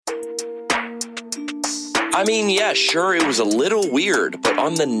I mean, yeah, sure, it was a little weird, but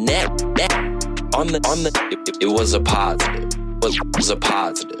on the net, it was a positive. It was a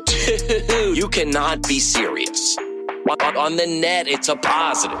positive. You cannot be serious. On the net, it's a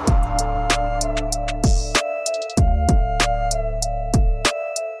positive.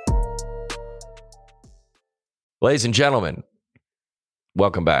 Ladies and gentlemen,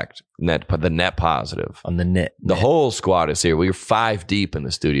 welcome back. The Net Positive. On the net. The whole squad is here. We're 5 deep in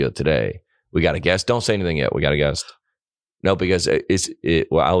the studio today. We got a guest. Don't say anything yet. We got a guest. No, because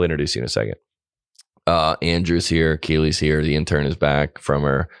well, I'll introduce you in a second. Andrew's here. Keely's here. The intern is back from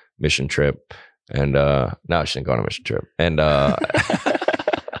her mission trip. And no, she didn't go on a mission trip. And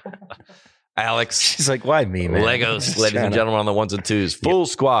Alex. She's like, why me, man? Legos, ladies and gentlemen, on the ones and twos. Full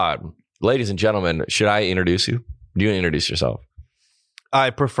squad. Ladies and gentlemen, should I introduce you? Do you introduce yourself? I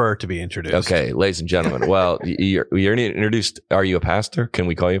prefer to be introduced. Okay, ladies and gentlemen. Well, you're introduced. Are you a pastor? Can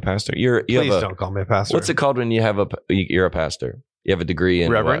we call you a pastor? Please don't call me a pastor. What's it called when you're a pastor? You have a degree in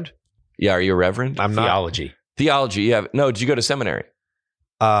Reverend? What? Yeah, are you a reverend? I'm not. Theology. Yeah. No, did you go to seminary?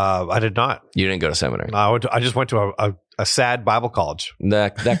 I did not. You didn't go to seminary. No, I just went to a sad Bible college.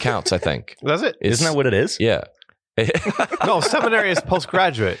 That counts, I think. Does it? Isn't that what it is? Yeah. No, seminary is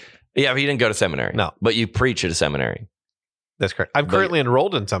postgraduate. Yeah, but you didn't go to seminary. No. But you preach at a seminary. That's correct. I'm currently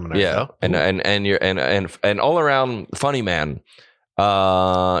enrolled in seminary. Yeah, though. and you're and all around funny man.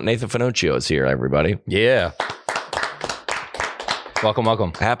 Nathan Finochio is here, everybody. Yeah.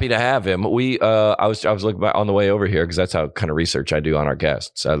 Welcome. Happy to have him. I was looking back on the way over here because that's how kind of research I do on our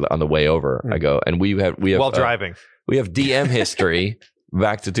guests. On the way over, I go and we have while driving. We have DM history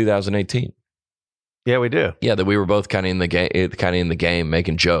back to 2018. Yeah, we do. Yeah, that we were both kind of in the game,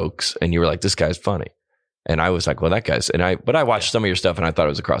 making jokes, and you were like, "This guy's funny," and I was like, "Well, that guy's." But I watched some of your stuff, and I thought it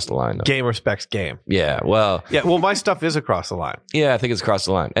was across the line. Though. Game respects game. Yeah, well, my stuff is across the line. Yeah, I think it's across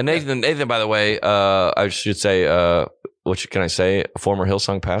the line. And Nathan, by the way, I should say, can I say? A former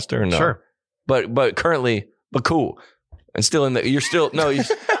Hillsong pastor? No. Sure, but currently, but cool, and still in the. You're still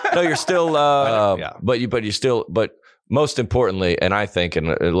you're still. Yeah. But most importantly, and I think, and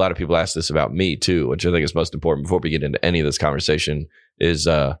a lot of people ask this about me too, which I think is most important before we get into any of this conversation, is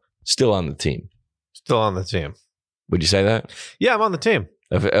still on the team. Still on the team. Would you say that? Yeah, I'm on the team.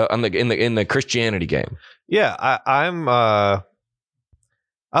 In the Christianity game. Yeah, I'm. I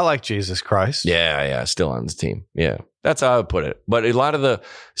like Jesus Christ. Yeah, still on the team. Yeah, that's how I would put it. But a lot of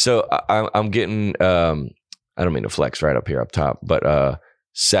I'm getting. I don't mean to flex right up top, but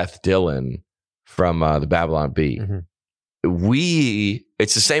Seth Dillon from the Babylon Bee. Mm-hmm.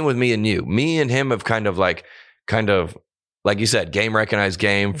 It's the same with me and you. Me and him have kind of like you said, game recognized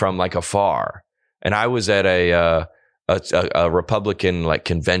game from like afar. And I was at a Republican like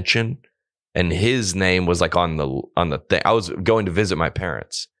convention, and his name was like on the thing. I was going to visit my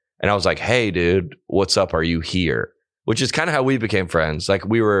parents, and I was like, "Hey, dude, what's up? Are you here?" Which is kind of how we became friends. Like I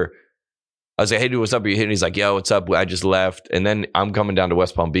was like, "Hey, dude, what's up? Are you here?" And he's like, "Yo, what's up? I just left." And then I'm coming down to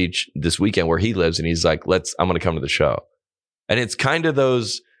West Palm Beach this weekend where he lives, and he's like, I'm going to come to the show. And it's kind of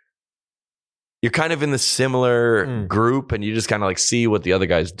you're kind of in the similar group, and you just kind of like see what the other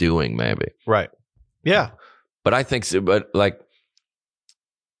guy's doing, maybe. Right. Yeah. But I think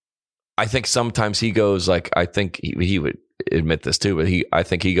sometimes he goes like, I think he would admit this too, but I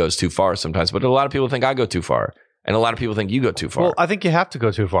think he goes too far sometimes. But a lot of people think I go too far, and a lot of people think you go too far. Well, I think you have to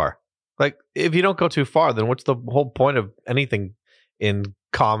go too far. Like, if you don't go too far, then what's the whole point of anything in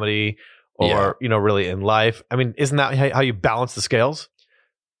comedy or, really in life? I mean, isn't that how you balance the scales?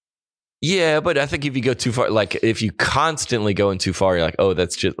 Yeah, but I think if you go too far, like if you constantly go in too far, you're like, oh,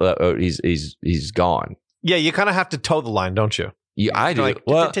 that's just, he's gone. Yeah, you kind of have to toe the line, don't you? Yeah, I do.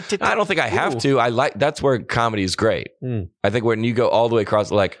 Well, I don't think I have to. That's where comedy is great. I think when you go all the way across,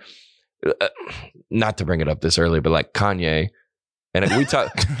 like, not to bring it up this early, but like Kanye. And we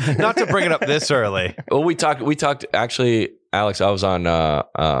talked not to bring it up this early. Well, we talked actually, Alex, I was on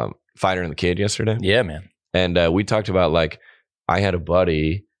Fighter and the Kid yesterday. Yeah, man. And we talked about like, I had a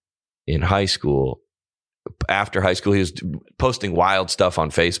buddy in high school. After high school, he was posting wild stuff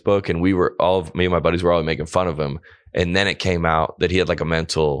on Facebook, and me and my buddies were all making fun of him. And then it came out that he had like a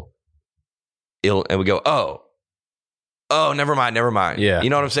mental ill, and we go, oh, never mind. Yeah.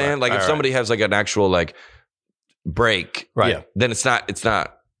 You know what I'm saying? Like if somebody has like an actual like break, right? Then it's not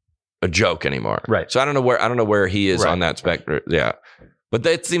a joke anymore, right? So I don't know where he is on that spectrum. Yeah, but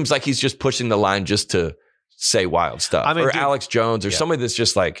it seems like he's just pushing the line just to say wild stuff. I mean, or Alex Jones or somebody that's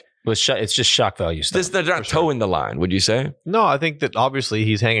just like, it's just shock value stuff. They're not towing the line. Would you say? No, I think that obviously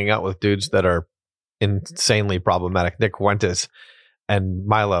he's hanging out with dudes that are insanely problematic. Nick Fuentes and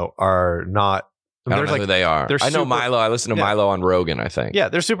Milo are not. I don't know who they are. I know Milo. I listen to Milo on Rogan, I think. Yeah,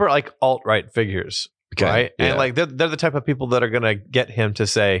 they're super like alt-right figures. Okay, right? yeah. And like they're the type of people that are gonna get him to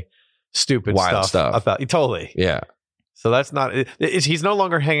say stupid Wild stuff about totally. Yeah. So that's not. He's no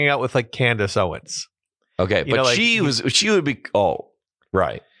longer hanging out with like Candace Owens. Okay, but like, she would be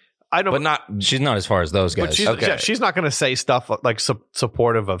right. I don't. But not She's not as far as those But guys. she's not going to say stuff like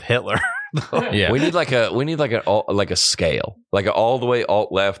supportive of Hitler. Yeah. We need like a scale, like a all the way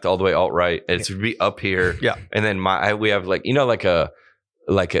alt left, all the way alt right. It should be up here. Yeah. And then we have like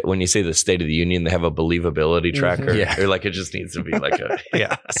when you say the State of the Union, they have a believability tracker. Yeah. Or like it just needs to be like a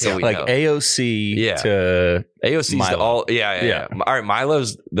Yeah. So we like know. AOC to AOC's Milo. the all yeah. All right,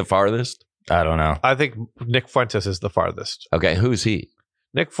 Milo's the farthest. I don't know. I think Nick Fuentes is the farthest. Okay, who's he?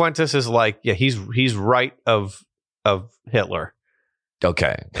 Nick Fuentes is like, he's right of Hitler.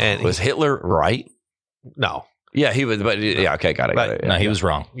 Okay. And was Hitler right? No. Yeah, he was, but yeah, okay, got it. But- Yeah. No, he was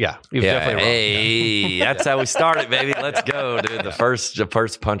wrong. Yeah. He was definitely wrong. Hey, that's how we started, baby. Let's go, dude. The first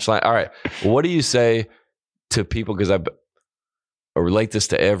punchline. All right. What do you say to people? Because I relate this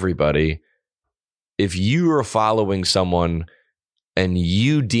to everybody. If you are following someone and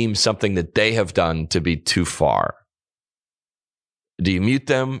you deem something that they have done to be too far, do you mute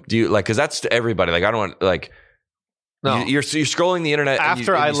them? Do you like? Because that's to everybody. Like I don't want like. No. You're scrolling the internet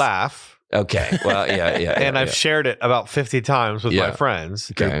After I laugh. Okay. Well, yeah. And I've shared it about 50 times with my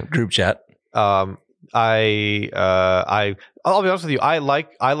friends. Okay. Group chat. I'll be honest with you. I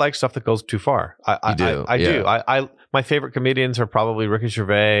like stuff that goes too far. I do. My favorite comedians are probably Ricky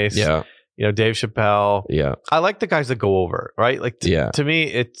Gervais. Yeah. Dave Chappelle. Yeah. I like the guys that go over, right? Like to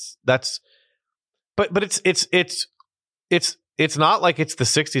me, but it's not like it's the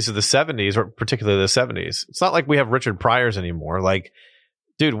 60s or the 70s, or particularly the 70s. It's not like we have Richard Pryors anymore. Like,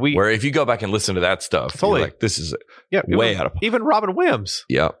 dude, where if you go back and listen to that stuff, totally, you're like, this is way out of even Robin Williams.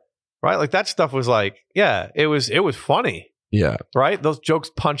 Yeah. Right? Like that stuff was like, it was funny. Yeah. Right? Those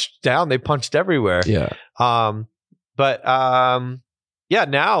jokes punched down, they punched everywhere. Yeah. Now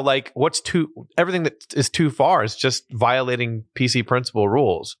like everything that is too far is just violating PC principle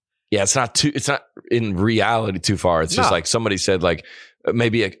rules. Yeah, it's not in reality too far. It's just like somebody said, like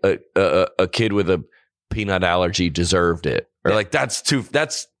maybe a kid with a peanut allergy deserved it, or like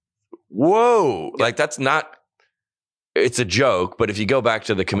whoa, like that's not. It's a joke, but if you go back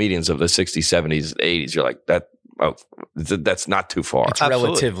to the comedians of the 60s, 70s, 80s, you're like that's not too far. It's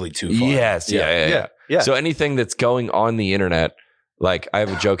relatively too far. Yes, yeah. So anything that's going on the internet, like I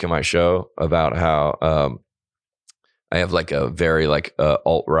have a joke in my show about how. I have like a very like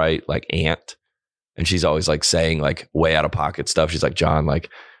alt-right like aunt, and she's always like saying like way out of pocket stuff. She's like, John, like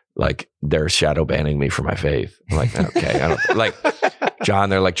they're shadow banning me for my faith. I'm like, okay, I don't like John.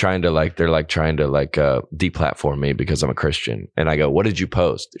 They're trying to deplatform me because I'm a Christian. And I go, what did you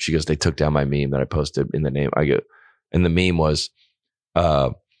post? She goes, they took down my meme that I posted in the name. I go, and the meme was,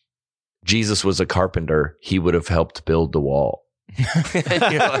 Jesus was a carpenter. He would have helped build the wall.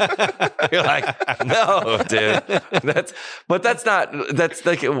 you're like, no, dude. That's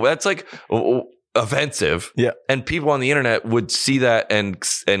offensive. Yeah. And people on the internet would see that and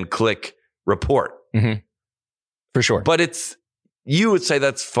click report. Mm-hmm. For sure. But you would say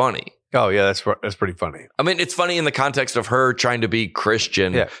that's funny. Oh yeah, that's pretty funny. I mean, it's funny in the context of her trying to be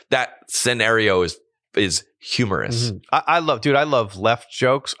Christian. Yeah. That scenario is humorous. Mm-hmm. I love left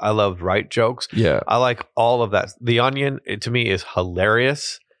jokes. I love right jokes. Yeah. I like all of that. The Onion, to me, is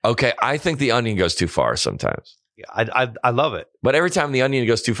hilarious. Okay. I think The Onion goes too far sometimes. Yeah, I love it. But every time The Onion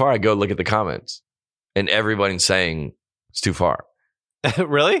goes too far, I go look at the comments and everybody's saying it's too far.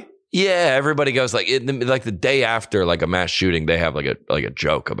 Really? Yeah. Everybody goes like the day after like a mass shooting, they have like a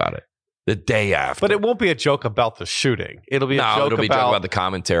joke about it. The day after. But it won't be a joke about the shooting. It'll be a joke about the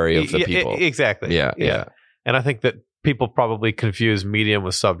commentary of the people. Exactly. Yeah. And I think that people probably confuse medium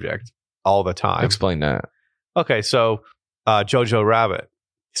with subject all the time. Explain that. Okay, so Jojo Rabbit.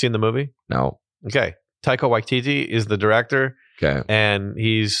 Seen the movie? No. Okay. Taika Waititi is the director. Okay. And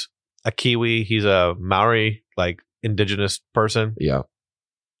he's a Kiwi. He's a Maori, like indigenous person. Yeah.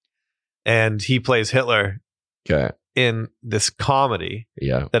 And he plays Hitler. Okay. In this comedy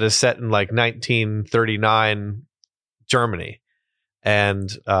that is set in like 1939 Germany,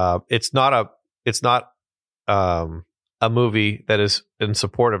 and it's not a movie that is in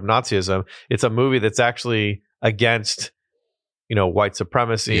support of Nazism. It's a movie that's actually against white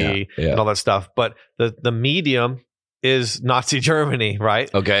supremacy and all that stuff. But the medium is Nazi Germany, right?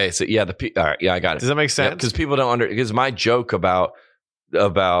 Okay, so all right, I got it. Does that make sense? Because people don't because my joke about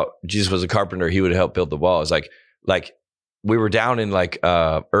Jesus was a carpenter, he would help build the wall is like we were down in like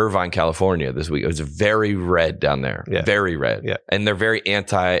Irvine, California this week. It was very red down there. Yeah. Very red. Yeah. And they're very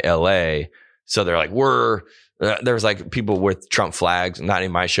anti-LA. So they're like, we're There was like people with Trump flags, not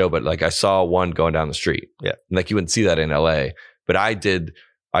in my show, but like I saw one going down the street. Yeah. Like you wouldn't see that in LA. But I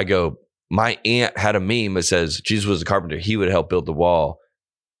go, my aunt had a meme that says Jesus was a carpenter. He would help build the wall.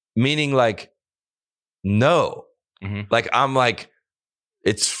 Meaning like, no. Mm-hmm. Like, I'm like,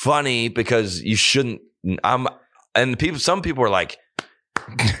 it's funny because you shouldn't, some people were like,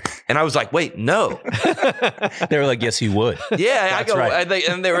 and I was like, wait, no. They were like, yes, he would. Yeah. That's I go, right.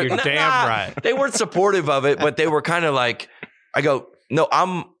 they were You're damn right. They weren't supportive of it, but they were kind of like, I go, no,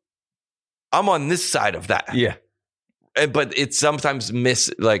 I'm on this side of that. Yeah. But it's sometimes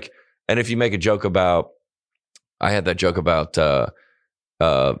and if you make a joke about, I had that joke about the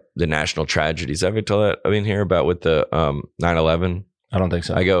national tragedies. Have I told that? I mean, here about with the 9/11. I don't think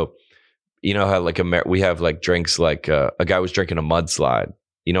so. I go, you know how like we have like drinks like a guy was drinking a mudslide.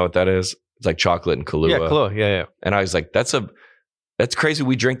 You know what that is? It's like chocolate and Kahlua. Yeah, Kahlua. Yeah. And I was like, that's crazy.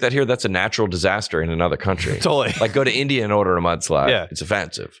 We drink that here. That's a natural disaster in another country. Totally. Like go to India and order a mudslide. Yeah. It's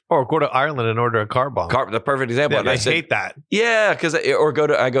offensive. Or go to Ireland and order a car bomb. The perfect example. Yeah, I hate that. Yeah, because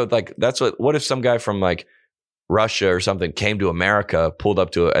what if some guy from like Russia or something came to America, pulled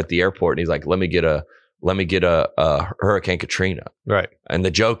up at the airport, and he's like, let me get a Hurricane Katrina. Right. And the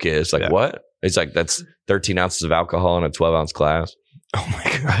joke is like, what? It's like, that's 13 ounces of alcohol in a 12-ounce glass. Oh my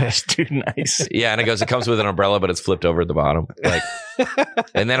gosh, dude, nice. Yeah, and it goes, it comes with an umbrella, but it's flipped over at the bottom. Like,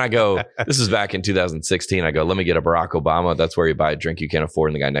 and then I go, this is back in 2016. I go, let me get a Barack Obama. That's where you buy a drink you can't afford,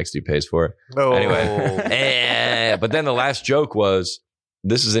 and the guy next to you pays for it. Oh. Anyway, but then the last joke was,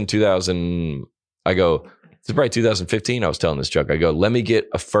 this is in 2000. I go, it's probably 2015. I was telling this joke. I go, let me get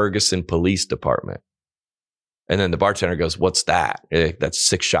a Ferguson Police Department. And then the bartender goes, what's that? That's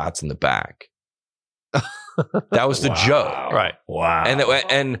 6 shots in the back. That was the joke. Right. Wow.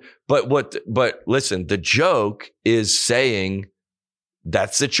 But listen, the joke is saying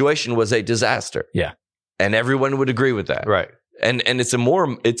that situation was a disaster. Yeah. And everyone would agree with that. Right. And if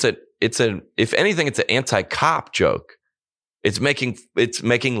anything, it's an anti-cop joke. It's making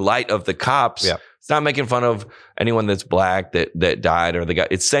light of the cops. Yeah. It's not making fun of anyone that's black that died or the guy.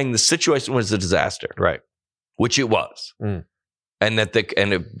 It's saying the situation was a disaster. Right. Which it was. Mm.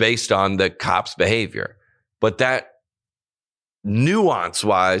 And based on the cops' behavior. But that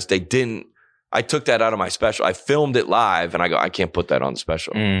nuance-wise, they didn't. I took that out of my special. I filmed it live, and I go, I can't put that on the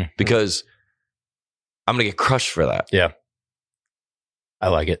special because I'm going to get crushed for that. Yeah. I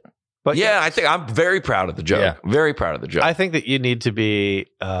like it. But yeah, I think I'm very proud of the joke. Yeah. Very proud of the joke. I think that you need to be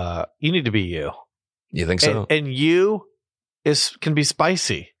you. You think so? And you can be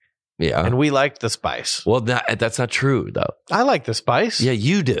spicy. Yeah. And we liked the spice. Well, that's not true, though. I like the spice. Yeah,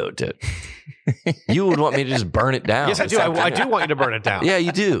 you do, dude. You would want me to just burn it down. Yes, I do. I do want you to burn it down. Yeah,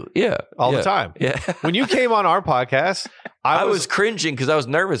 you do. Yeah. All the time. Yeah. When you came on our podcast, I was cringing because I was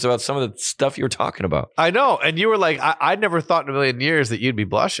nervous about some of the stuff you were talking about. I know. And you were like, I never thought in a million years that you'd be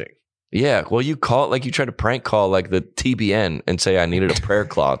blushing. Yeah. Well, you call it like you tried to prank call like the TBN and say I needed a prayer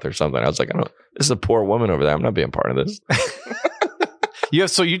cloth or something. I was like, this is a poor woman over there. I'm not being part of this. You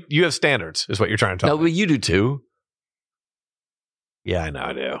have standards, is what you're trying to tell me. No, but you do too. Yeah, I know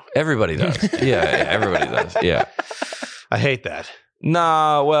I do. Everybody does. yeah, everybody does. Yeah. I hate that.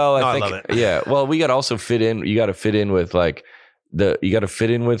 Nah, well, I think love it. Yeah. Well, we got to also fit in. You got to fit in with you got to fit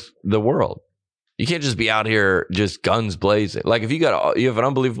in with the world. You can't just be out here just guns blazing. Like if you have an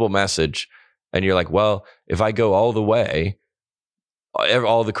unbelievable message and you're like, well, if I go all the way,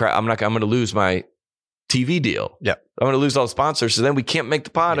 all the crap, I'm going to lose my TV deal. Yeah. I'm going to lose all the sponsors. So then we can't make the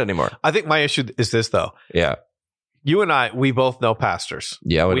pod anymore. I think my issue is this, though. Yeah. You and I, we both know pastors.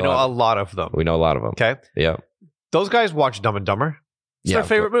 Yeah. We know a lot of them. We know a lot of them. Okay. Yeah. Those guys watch Dumb and Dumber. It's their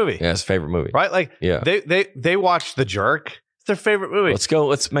favorite movie. Yeah, it's a favorite movie. Right? Like, yeah. They watch The Jerk. It's their favorite movie.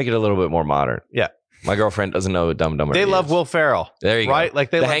 Let's make it a little bit more modern. Yeah. My girlfriend doesn't know what Dumb and Dumber They is. love Will Ferrell. There you go. Right? Like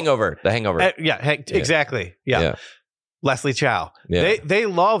The Hangover. Exactly. Yeah. Leslie Chow. Yeah. They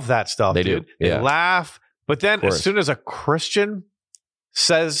love that stuff, They dude. do. Yeah. They laugh. But then as soon as a Christian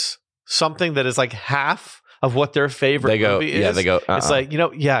says something that is like half of what their favorite movie is, yeah, they go, it's like,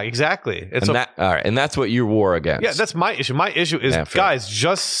 exactly. And that's what you war against. Yeah, that's my issue. My issue is, guys,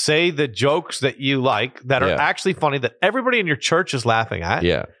 just say the jokes that you like that are actually funny that everybody in your church is laughing at.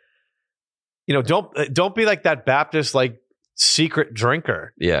 Yeah. Don't be like that Baptist secret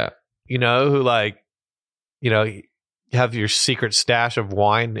drinker. Yeah. Who you have your secret stash of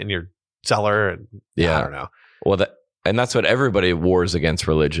wine in your cellar and I don't know. Well, that's what everybody wars against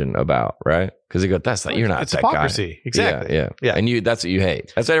religion about, right? Because they go, you're not it's that hypocrisy. guy. Exactly. Yeah. And that's what you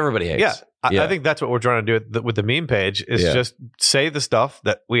hate. That's what everybody hates. Yeah. I think that's what we're trying to do with the meme page is just say the stuff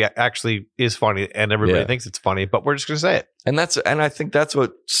that we actually is funny and everybody thinks it's funny, but we're just going to say it. And I think that's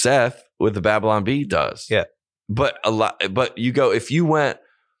what Seth with the Babylon Bee does. Yeah. but a lot. But you go if you went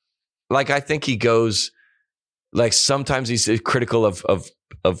like I think he goes like sometimes he's critical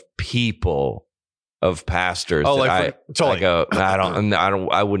of people, of pastors. Oh, I go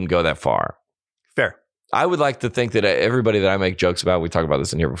I wouldn't go that far. Fair. I would like to think that everybody that I make jokes about, we talked about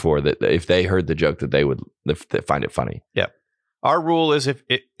this in here before, that if they heard the joke, that they would find it funny. Yeah. Our rule is if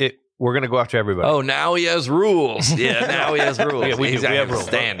we're going to go after everybody. Oh, now he has rules. Yeah, now he has rules. Yeah, we have rules.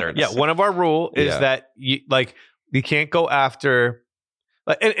 Standards. Yeah, one of our rule is that you can't go after.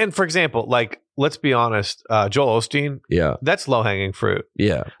 And for example, like let's be honest, Joel Osteen. Yeah, that's low hanging fruit.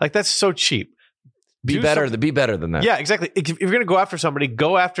 Yeah, like that's so cheap. Be better than that. Yeah, exactly. If you're going to go after somebody,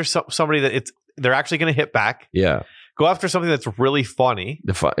 go after somebody that they're actually going to hit back. Yeah. Go after something that's really funny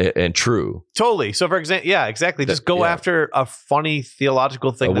and true. Totally. So, for example, yeah, exactly. Just go after a funny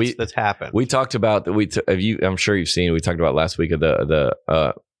theological thing that's happened. We talked about that. I'm sure you've seen. We talked about last week of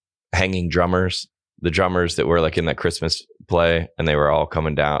the hanging drummers, the drummers that were like in that Christmas play, and they were all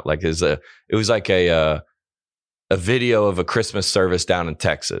coming down. Like it was like a video of a Christmas service down in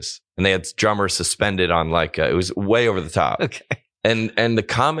Texas, and they had drummers suspended on like it was way over the top. Okay. And the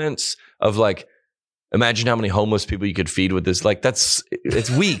comments of like, imagine how many homeless people you could feed with this. Like it's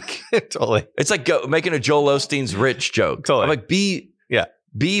weak. Totally. It's like making a Joel Osteen's rich joke. Totally. I'm like, be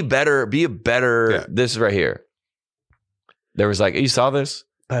better. Be a better. Yeah. This is right here. There was like, you saw this?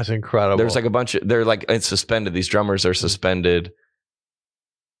 That's incredible. There's like a bunch of, they're like, it's suspended. These drummers are suspended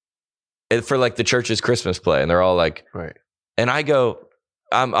for like the church's Christmas play. And they're all like, right. And I go,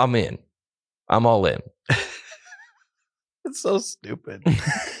 I'm in. I'm all in. It's so stupid.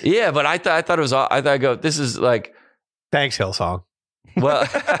 Yeah, but I thought it was. I go. This is like. Thanks, Hillsong. Well,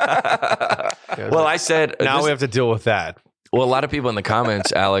 well, I said now we have to deal with that. Well, a lot of people in the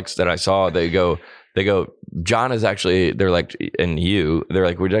comments, Alex, that I saw, they go. John is actually. They're like, and they're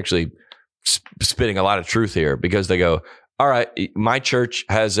like, we're actually spitting a lot of truth here because they go. All right, my church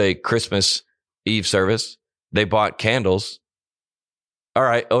has a Christmas Eve service. They bought candles. All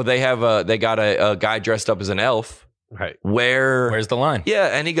right. Oh, they got a guy dressed up as an elf. Right. Where's the line? Yeah.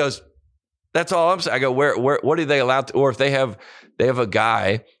 And he goes, that's all I'm saying. I go, where, what are they allowed to, or if they have a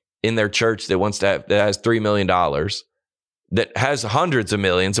guy in their church that that has $3 million, that has hundreds of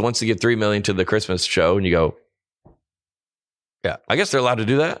millions and wants to give $3 million to the Christmas show. And you go, yeah, I guess they're allowed to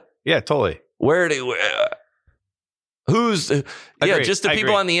do that. Yeah, totally. Just the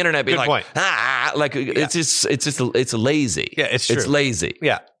people on the internet being Good like, point. it's lazy. Yeah, it's true. It's lazy.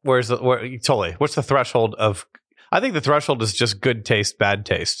 Yeah. Totally. What's the threshold of? I think the threshold is just good taste, bad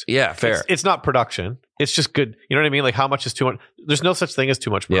taste. Yeah, fair. It's not production. It's just good. You know what I mean? Like how much is too much? There's no such thing as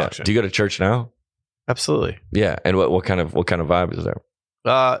too much production. Yeah. Do you go to church now? Absolutely. Yeah. And what kind of vibe is there?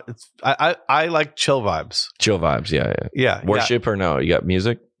 I like chill vibes. Chill vibes. Yeah. Yeah. Worship or no? You got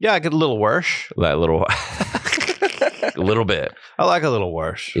music? Yeah, I get a little worship. That little, a little bit. I like a little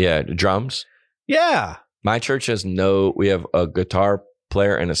worship. Yeah. Drums? Yeah. My church has we have a guitar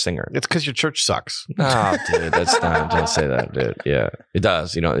player and a singer. It's because your church sucks. No, dude, that's not. Don't say that, dude. Yeah, it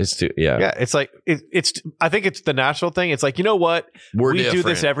does. It's too. Yeah, yeah. It's like it's. I think it's the natural thing. It's like, you know what? We do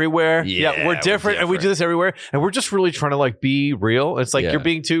this everywhere. Yeah, we're different, and we do this everywhere, and we're just really trying to like be real. It's like you're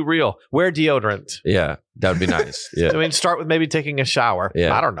being too real. Wear deodorant. Yeah, that would be nice. Yeah, I mean, start with maybe taking a shower.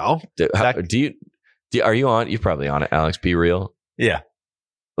 Yeah, I don't know. Are you on? You're probably on it, Alex. Be real. Yeah,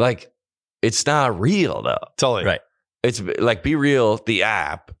 like it's not real though. Totally right. It's like Be Real. The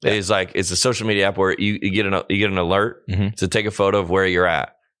app is like it's a social media app where you get an alert to take a photo of where you're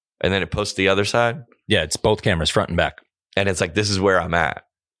at, and then it posts the other side. Yeah, it's both cameras, front and back, and it's like this is where I'm at.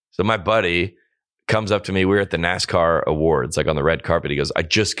 So my buddy comes up to me. We were at the NASCAR awards, like on the red carpet. He goes,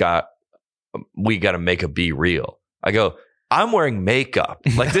 we got to make a Be Real. I go, I'm wearing makeup.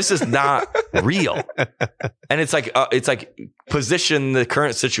 Like this is not real. And it's like position the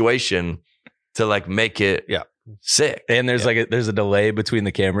current situation to like make it sick. And there's there's a delay between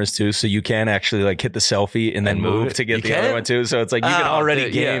the cameras too, so you can actually like hit the selfie and then move to get the other one too. So it's like you can already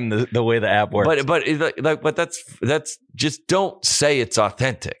game the way the app works. But that's just don't say it's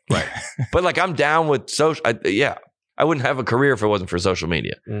authentic, right? But like I'm down with social. I wouldn't have a career if it wasn't for social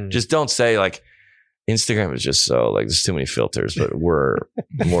media. Just don't say like Instagram is just so like there's too many filters, but we're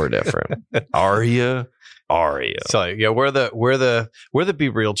more different. Are you? So yeah, we're the Be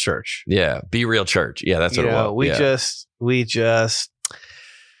Real church. Yeah, Be Real church. Yeah, that's what it was. We're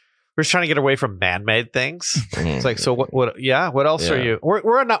just trying to get away from man-made things. It's like, so what else are you?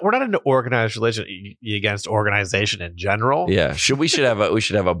 We're not into organized religion. You against organization in general? Yeah, we should have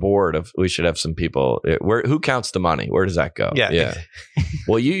a board of. We should have some people. Who counts the money? Where does that go? Yeah.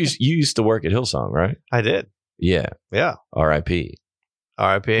 Well, you used to work at Hillsong, right? I did. Yeah. Yeah. R.I.P.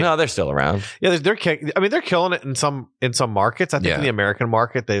 R.I.P. No, they're still around. Yeah, they're killing it in some markets. I think in the American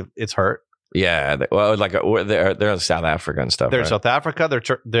market, it's hurt. Yeah, they're in South Africa and stuff. They're in right? South Africa.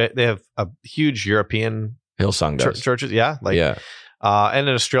 They have a huge European Hillsong churches. Yeah, and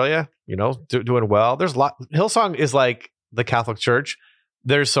in Australia, doing well. There's a lot. Hillsong is like the Catholic Church.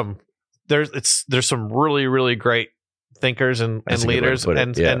 There's some really, really great thinkers and leaders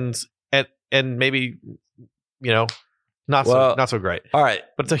and maybe not so great. All right,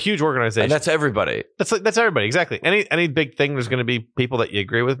 but it's a huge organization. And that's everybody. That's everybody, exactly. Any big thing, there's going to be people that you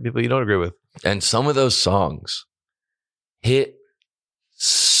agree with, people you don't agree with. And some of those songs hit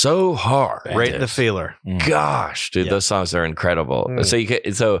so hard, right in the feeler. Gosh, dude, those songs are incredible.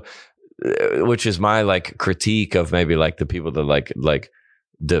 So which is my like critique of maybe like the people that like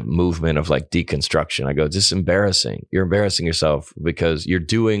the movement of like deconstruction. I go, this is embarrassing. You're embarrassing yourself because you're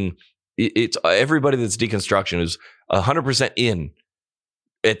doing. It's everybody that's deconstruction is 100% in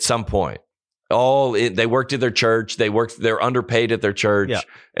at some point. They worked at their church. They're underpaid at their church,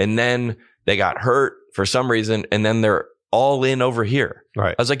 and then they got hurt for some reason, and then they're all in over here.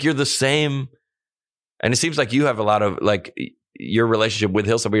 Right. I was like, you're the same, and it seems like you have a lot of like your relationship with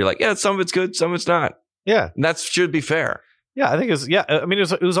Hillsong. Where you're like, yeah, some of it's good, some of it's not. Yeah, and that should be fair. Yeah, I think it's. Yeah, I mean,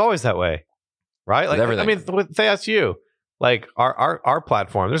 it was always that way, right? Like, I mean, with ASU. Like our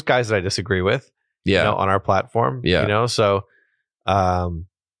platform, there's guys that I disagree with, on our platform, so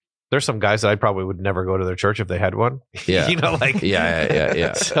there's some guys that I probably would never go to their church if they had one,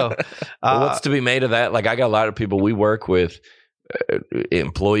 yeah. So what's to be made of that? Like I got a lot of people we work with,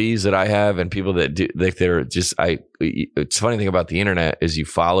 employees that I have and people that do, like they're just, it's funny thing about the internet is you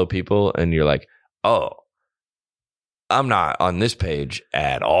follow people and you're like, oh, I'm not on this page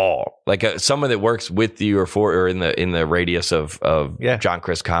at all. Like someone that works with you or in the radius of John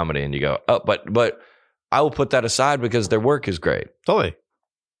Chris comedy, and you go, oh, but I will put that aside because their work is great. Totally.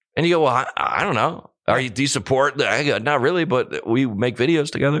 And you go, well, I don't know. Do you support? Not really, but we make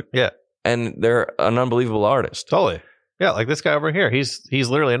videos together. Yeah, and they're an unbelievable artist. Totally. Yeah, like this guy over here. He's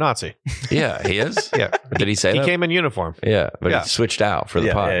literally a Nazi. Yeah, he is. Yeah. Did he say that? He came in uniform. Yeah, but he switched out for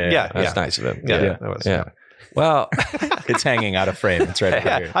the pod. Yeah. That's nice of him. Yeah. That was fun. Well, it's hanging out of frame. It's right over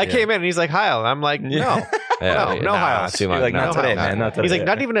here. I came in and he's like, Heil. I'm like, no. No Heil. Like, not today, man. Not today. He's like,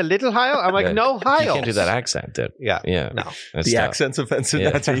 not even a little Heil? I'm like, no Heil. You can't do that accent, dude. Yeah. No. The accent's offensive.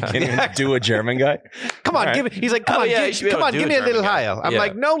 That's why you can't even do a German guy. Come on, give it. He's like, come on, give me a little Heil. I'm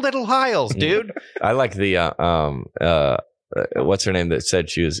like, no little Heils, dude. I like the what's her name that said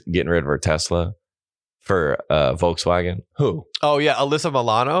she was getting rid of her Tesla for Volkswagen. Who? Oh yeah, Alyssa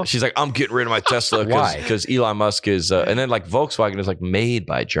Milano. She's like, I'm getting rid of my Tesla. Why? Because Elon Musk is, and then like Volkswagen is like made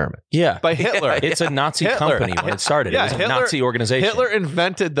by German. Yeah, by Hitler. It's a Nazi company when it started. It was a Nazi organization. Hitler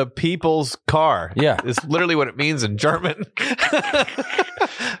invented the people's car. Yeah, it's literally what it means in German. I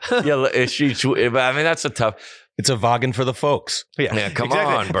mean, that's a tough. It's a Wagen for the folks. Yeah, come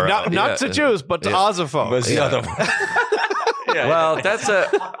on, bro. Not to Jews, but to Osophones. But the other one. Well, that's a.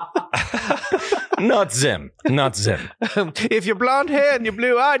 Not Zim. If you're blonde hair and you're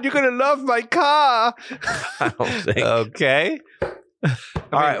blue eyed, you're gonna love my car. I don't think. Okay. All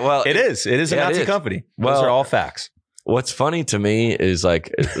right. Well, it is a Nazi company. Those are all facts. What's funny to me is we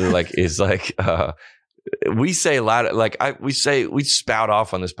say a lot of we spout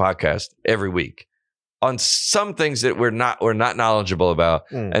off on this podcast every week on some things that we're not knowledgeable about,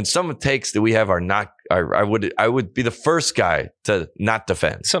 and some takes that we have are not. I would be the first guy to not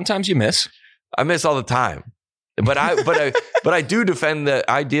defend. Sometimes you miss. I miss all the time, but I do defend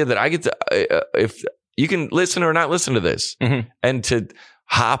the idea that I get to if you can listen or not listen to this, and to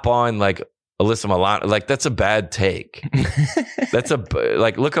hop on like Alyssa Milano, like that's a bad take. That's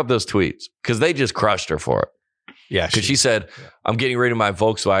look up those tweets because they just crushed her for it. Yeah, because she said, "I'm getting rid of my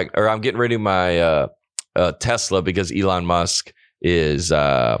Volkswagen, or I'm getting rid of my Tesla because Elon Musk is."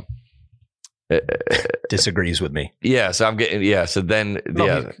 Disagrees with me. Yeah, so I'm getting so then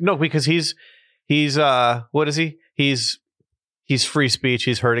because he's what is he? He's free speech.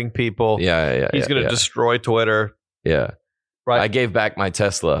 He's hurting people. He's going to destroy Twitter. Yeah, right. I gave back my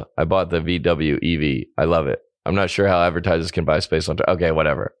Tesla. I bought the VW EV. I love it. I'm not sure how advertisers can buy space on. Okay,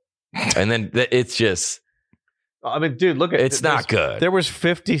 whatever. And then it's just. I mean, dude, look at it. It's not good. There was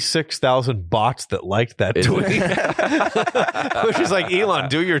 56,000 bots that liked that tweet. Which is like, Elon,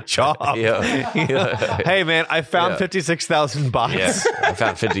 do your job. Hey, man, I found 56,000 bots. Yeah, I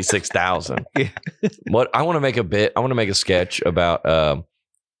found 56,000. What I want to make a bit. I want to make a sketch about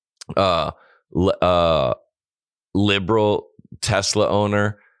liberal Tesla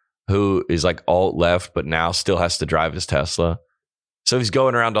owner who is like alt left, but now still has to drive his Tesla. So he's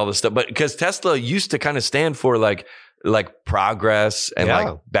going around all this stuff, but because Tesla used to kind of stand for like like progress and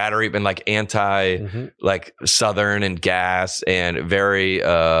like battery and like anti like Southern and gas and very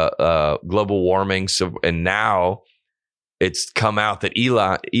global warming. So and now it's come out that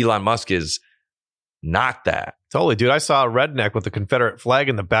Elon Musk is not that. Totally, dude. I saw a redneck with the Confederate flag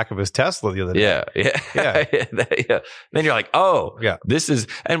in the back of his Tesla the other day. Yeah. Then you're like, oh, yeah. This is.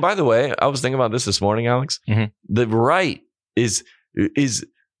 And by the way, I was thinking about this morning, Alex. The right is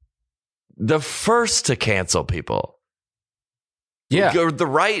the first to cancel people. Yeah, the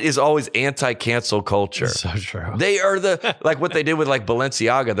right is always anti-cancel culture. So true. They are like what they did with like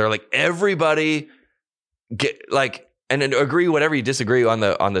Balenciaga. They're like everybody get like. And agree whatever you disagree on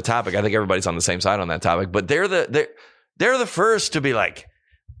the topic. I think everybody's on the same side on that topic. But they're the first to be like,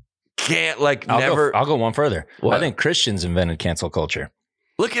 can't like never. I'll go one further. What? I think Christians invented cancel culture.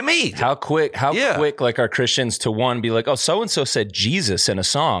 Look at me. How quick like are Christians to one be like, oh, so and so said Jesus in a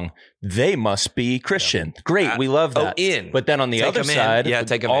song, they must be Christian. Great, we love that. But then on the other side,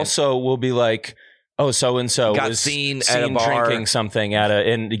 also we'll be like, oh, so and so was seen at a bar drinking something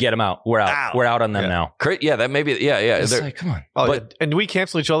and get them out. We're out. Ow. We're out on them now. Yeah, that may be. Yeah. It's like, come on. And we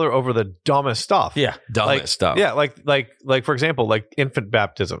cancel each other over the dumbest stuff. Yeah, dumbest stuff. Yeah, like for example, like infant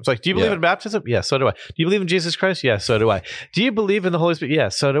baptism. It's like, do you believe in baptism? Yeah, so do I. Do you believe in Jesus Christ? Yeah, so do I. Do you believe in the Holy Spirit? Yeah,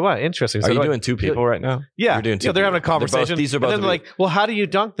 so do I. Interesting. So are you doing two people right now? Yeah, you're doing two. They're having a conversation. These are both. And then like, well, how do you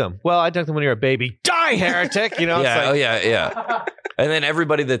dunk them? Well, I dunked them when you were a baby. Die, heretic. You know? Yeah. Yeah. And then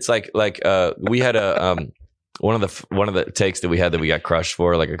everybody that's like we had a one of the takes that we had that we got crushed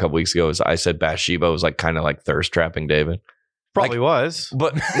for like a couple weeks ago is I said Bathsheba was like kind of like thirst trapping David. Probably was.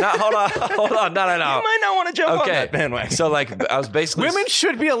 But hold on. No. You might not want to jump on that bandwagon. So like I was basically women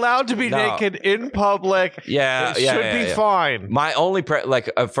should be allowed to be naked in public. Yeah. It should be fine. My only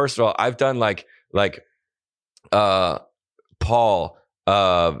first of all, I've done like Paul,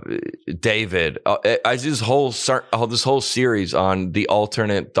 David. I do this whole series on the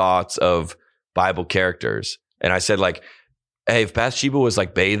alternate thoughts of Bible characters. And I said, like, hey, if Bathsheba was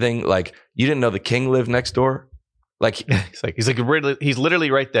like bathing, like you didn't know the king lived next door. Like he's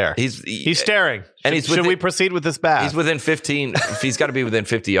literally right there. He's staring. And should we proceed with this bath? He's within 15. He's got to be within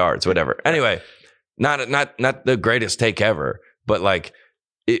 50 yards, whatever. Anyway, not the greatest take ever, but like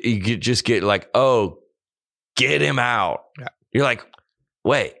you just get like, oh, get him out. Yeah. You're like,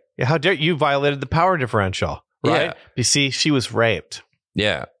 wait. Yeah, how dare you violated the power differential, right? Yeah. You see, she was raped.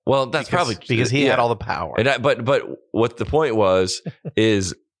 Yeah. Well, that's probably because he had all the power. And but what the point was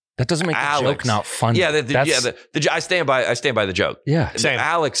is that doesn't make the joke not funny. Yeah, I stand by the joke. Yeah. Same.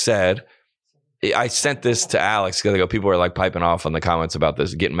 Alex said, I sent this to Alex because people were like piping off on the comments about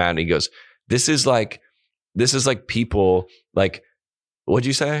this, getting mad. And he goes, this is like people like, what'd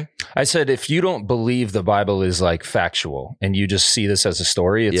you say? I said, if you don't believe the Bible is like factual and you just see this as a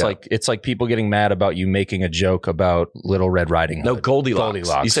story, it's like people getting mad about you making a joke about Little Red Riding Hood. No,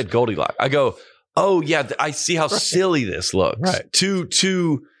 Goldilocks. You said Goldilocks. I go, oh yeah, I see how silly this looks. Right.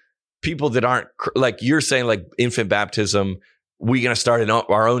 To people that aren't like you're saying, like infant baptism. We're going to start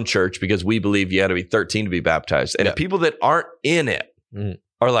our own church because we believe you had to be 13 to be baptized. And people that aren't in it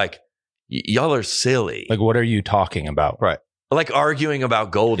are like, y'all are silly. Like, what are you talking about? Right. Like arguing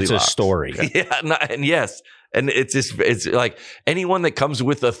about Goldilocks. It's a story. Yeah. And yes. And it's like anyone that comes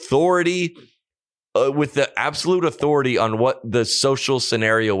with authority, with the absolute authority on what the social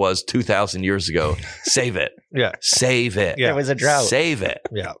scenario was 2,000 years ago, save it. Yeah. Save it. Yeah. It was a drought. Save it.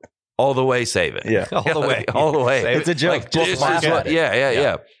 Yeah. All the way, save it. Yeah. All the way. All the way. It's a joke.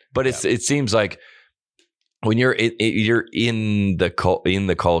 Yeah. But it seems like when you're in the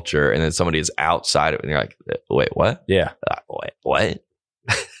culture and then somebody is outside of it and you're like, wait, what? Yeah. Wait, what?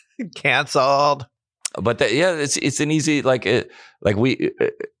 Canceled. But it's an easy did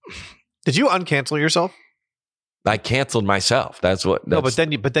you uncancel yourself? I canceled myself. But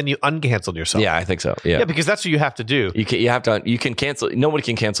then you uncanceled yourself. Yeah, I think so. Yeah, because that's what you have to do. You can cancel. Nobody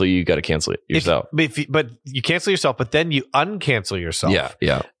can cancel you. You got to cancel it yourself. But you cancel yourself, but then you uncancel yourself.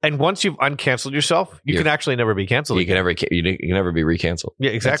 Yeah. And once you've uncanceled yourself, you can actually never be canceled. You can never be recanceled.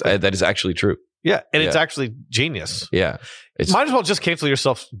 Yeah, exactly. That is actually true. Yeah, and it's actually genius. Yeah, might as well just cancel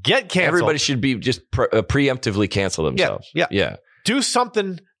yourself. Get canceled. Everybody should be just preemptively cancel themselves. Yeah. Do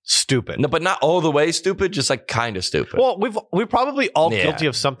something stupid. No, but not all the way stupid, just like kind of stupid. Well, we're probably all guilty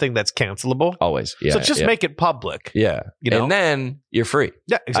of something that's cancelable. Always. Yeah. So just make it public. Yeah. And then you're free.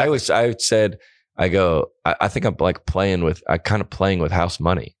 Yeah, exactly. I think I'm like playing with house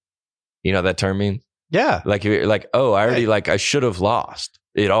money. You know what that term means? Yeah. Like you're like, oh, I already I should have lost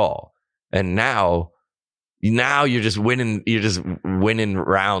it all. And now you're just winning. You're just winning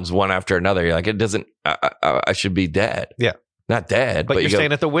rounds one after another. You're like, it doesn't. I should be dead. Yeah. not dead, but you're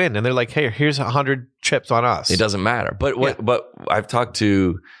staying at the Wynn, and they're like, "Hey, here's 100 chips on us." It doesn't matter. But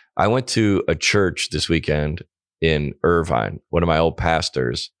I went to a church this weekend in Irvine. One of my old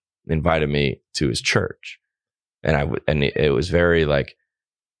pastors invited me to his church, and it was very like,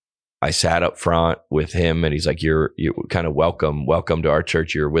 I sat up front with him, and he's like, "You're kind of welcome to our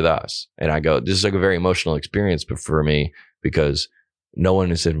church. You're with us." And I go, "This is like a very emotional experience for me because no one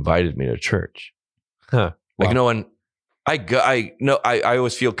has invited me to church. Huh. Like Wow. no one. I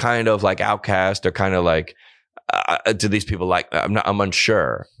always feel kind of like outcast or kind of like, do these people like? I'm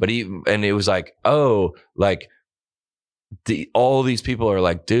unsure. But and it was like, oh, like all these people are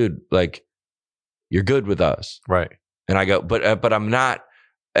like, dude, like you're good with us, Right. and I go, but I'm not.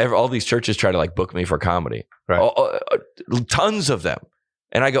 All these churches try to like book me for comedy, Right. Tons of them,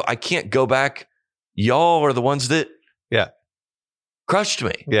 and I go, I can't go back. Y'all are the ones that crushed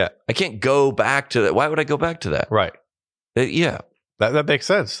me. Yeah. I can't go back to that. Why would I go back to that? Right. Yeah. That makes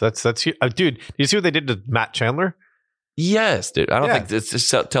sense. That's dude. Did you see what they did to Matt Chandler? Yes, dude. I don't think it's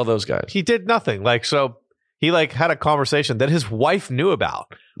just tell those guys. He did nothing. Like, so he like had a conversation that his wife knew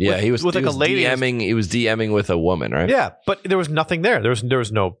about. Yeah, he was like a lady. He was DMing with a woman, right? Yeah, but there was nothing there. There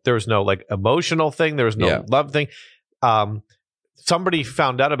was no like emotional thing. There was no love thing. Somebody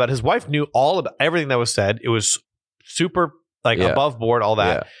found out about it. His wife knew all about everything that was said. It was super like above board, all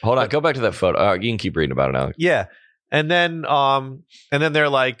that. Yeah. Hold on, go back to that photo. You can keep reading about it, Alex. Yeah. And then they're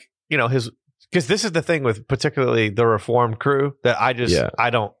like, you know, because this is the thing with particularly the Reformed crew that I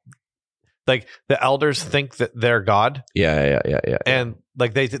don't like. The elders think that they're God. Yeah. And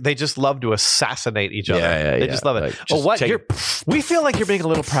like they just love to assassinate each other. They just love it. Like, we feel like you're being a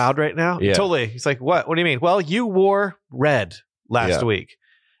little proud right now. Yeah. Totally. He's like, what do you mean? Well, you wore red last week.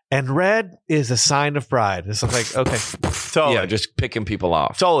 And red is a sign of pride. It's like, okay, totally. Yeah, just picking people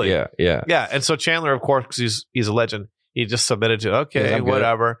off. Totally. Yeah. And so Chandler, of course, because he's a legend, he just submitted to, okay,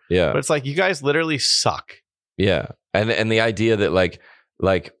 whatever. Yeah. But it's like, you guys literally suck. Yeah. And the idea that like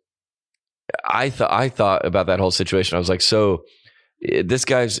I thought about that whole situation. I was like, so this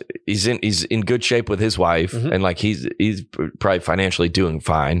guy's he's in good shape with his wife, and like he's probably financially doing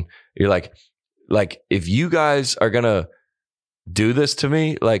fine. You're like if you guys are gonna do this to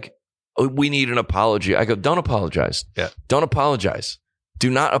me, like, we need an apology. I go, don't apologize. Yeah. Don't apologize.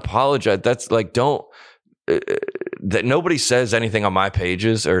 Do not apologize. That's like, don't, that nobody says anything on my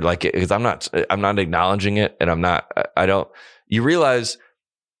pages or like, because I'm not acknowledging it. And you realize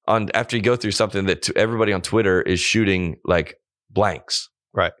after you go through something that everybody on Twitter is shooting like blanks.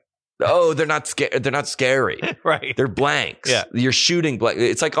 Right. Oh, they're not scared. They're not scary. Right. They're blanks. Yeah. You're shooting blank.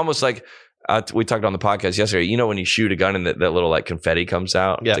 It's like almost like, we talked on the podcast yesterday. You know, when you shoot a gun and that little like confetti comes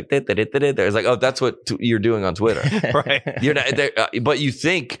out, yeah. It's like it's like, oh, that's what you're doing on Twitter, right? You're not, but you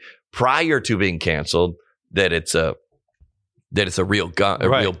think prior to being canceled that it's a real gun,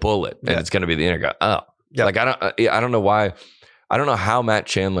 real bullet, and it's going to be the internet. Oh, like I don't know why, I don't know how Matt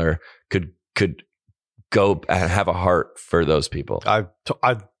Chandler could go and have a heart for those people. I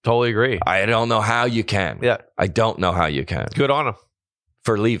totally agree. I don't know how you can. Yeah, I don't know how you can. Good on him.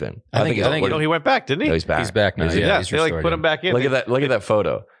 For leaving. I think he went back, didn't he? No, he's back. He's back now. Yeah, they like put him back in. Look at that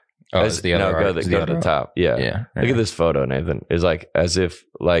photo. Oh, it's the other. Go to the top. Yeah. Look at this photo, Nathan. It's like as if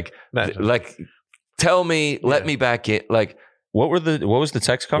like tell me, let me back in. Like what was the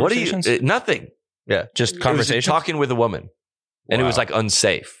text conversations? Nothing. Yeah, just conversations. Talking with a woman, and it was like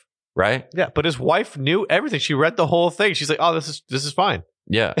unsafe, right? Yeah, but his wife knew everything. She read the whole thing. She's like, "Oh, this is fine."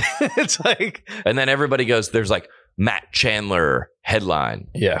 Yeah, it's like, and then everybody goes, "There's like Matt Chandler headline."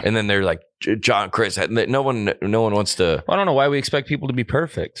 Yeah, and then they're like John Chris. No one wants to. I don't know why we expect people to be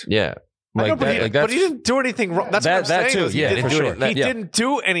perfect. Yeah. But he didn't do anything wrong. That's what I'm saying. Too. Yeah, for sure. He didn't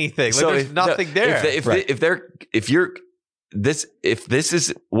do anything. Like, there's nothing there. If this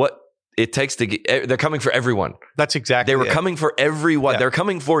is what it takes to get, they're coming for everyone. That's exactly. They were coming for everyone. Yeah. They're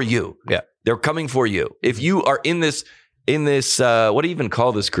coming for you. Yeah, they're coming for you. If you are in this, what do you even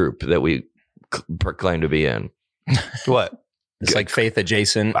call this group that we proclaim to be in? What? It's like faith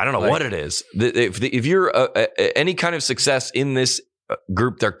adjacent. I don't know what it is. If you're any kind of success in this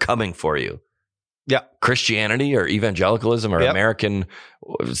group, they're coming for you. Yeah. Christianity or evangelicalism or American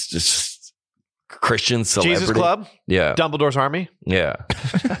Christian celebrity. Jesus Club. Yeah. Dumbledore's Army. Yeah.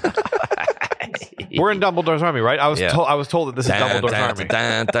 We're in Dumbledore's Army, right? I was told that this is Dumbledore's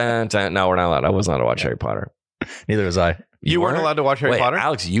Army. No, we're not allowed. I was not allowed to watch Harry Potter. Neither was I. You weren't allowed to watch Harry Potter?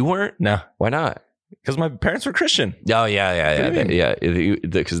 Alex, you weren't? No. Why not? Because my parents were Christian. Oh, yeah.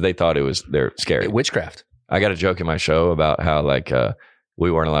 Because they thought they're scary. Witchcraft. I got a joke in my show about how like we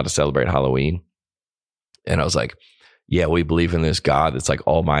weren't allowed to celebrate Halloween. And I was like, yeah, we believe in this God that's like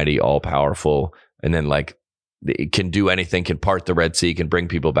almighty, all powerful. And then like can do anything, can part the Red Sea, can bring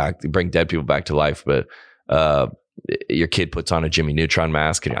dead people back to life. But your kid puts on a Jimmy Neutron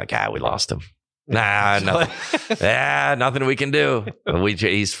mask and you're like, we lost him. Nah, nothing we can do.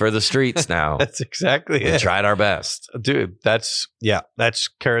 He's for the streets now. That's exactly it. We tried our best. Dude, that's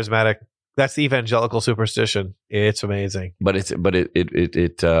charismatic. That's the evangelical superstition. It's amazing. But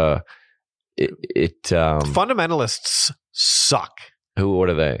fundamentalists suck. What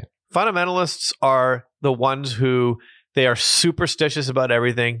are they? Fundamentalists are the ones who they are superstitious about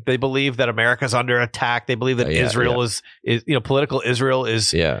everything. They believe that America's under attack. They believe that Israel is political Israel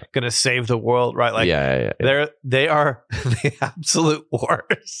is going to save the world, right? Like they are the absolute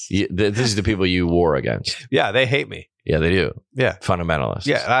worst. This is the people you war against. Yeah, they hate me. Yeah, they do. Yeah, fundamentalists.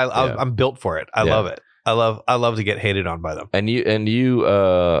 Yeah, I'm built for it. I love it. I love to get hated on by them. And you do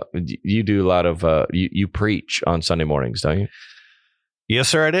a lot of you preach on Sunday mornings, don't you? Yes,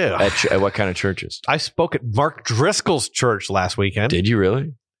 sir, I do. At what kind of churches? I spoke at Mark Driscoll's church last weekend. Did you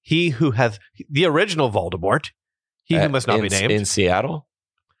really? He who has the original Voldemort. He who must not be named. In Seattle?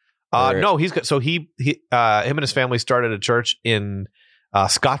 No, he's got. So him and his family started a church in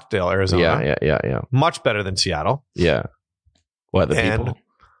Scottsdale, Arizona. Yeah. Much better than Seattle. Yeah. What, the people?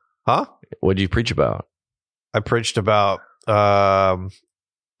 Huh? What did you preach about? I preached about how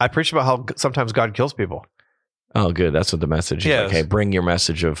sometimes God kills people. Oh, good. That's what the message is. Like, hey, bring your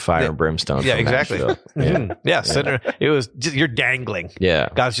message of fire and brimstone. Yeah, exactly. It was just, you're dangling. Yeah.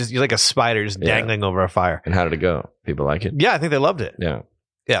 God's just, you're like a spider just dangling over a fire. And how did it go? People like it? Yeah, I think they loved it. Yeah.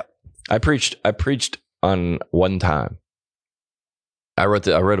 Yeah. I preached on one time. I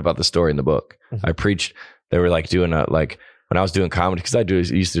wrote about the story in the book. Mm-hmm. I preached. They were like doing when I was doing comedy, because I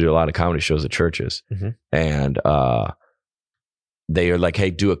used to do a lot of comedy shows at churches, and they are like,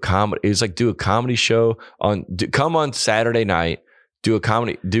 hey, do a comedy. It was like, do a comedy show come on Saturday night,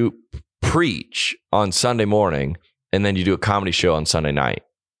 preach on Sunday morning, and then you do a comedy show on Sunday night.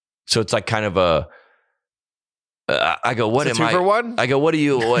 So it's like kind of I go, what am I? 2 for 1? I go, what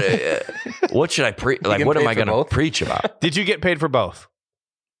should I preach? Like, what am I going to preach about? Did you get paid for both?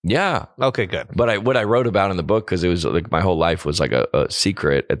 Yeah. Okay, good. But what I wrote about in the book, because it was like my whole life was like a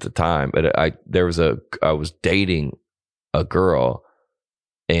secret at the time. But I was dating a girl,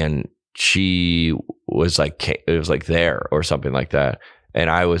 and she was like, it was like there or something like that. And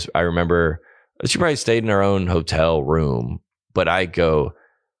I remember she probably stayed in her own hotel room, but I go,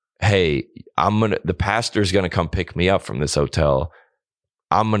 hey, the pastor's going to come pick me up from this hotel.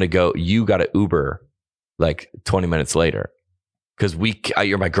 I'm going to go, you got to Uber like 20 minutes later. Because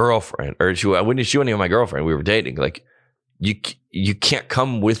you're my girlfriend, or she wasn't even my girlfriend. We were dating. Like, you can't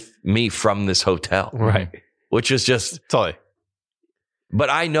come with me from this hotel, right? Which is just totally.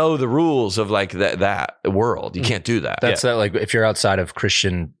 But I know the rules of like that world. You can't do that. That's that. Like, if you're outside of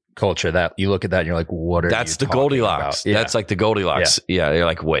Christian culture, that you look at that and you're like, what are that's the Goldilocks. Yeah. That's like the Goldilocks. Yeah. You're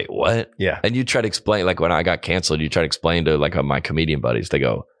like, wait, what? Yeah. And you try to explain, like when I got canceled, you try to explain to like my comedian buddies. They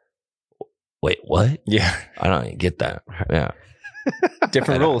go, wait, what? Yeah, I don't even get that. Yeah.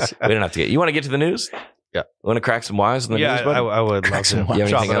 Different rules. We don't have to get. You want to get to the news? Yeah. Want to crack some wise in the news? I would love to. You have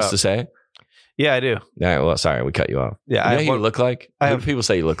anything else to say? Yeah, I do. Yeah. Well, sorry, we cut you off. Yeah. You know who you look like? People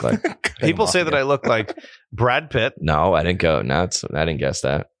say you look like. People say that I look like Brad Pitt. No, I didn't go. No, I didn't guess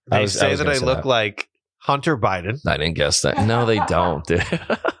that. They say that I look like Hunter Biden. I didn't guess that. No, they don't.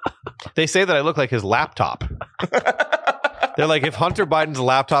 They say that I look like his laptop. They're like, if Hunter Biden's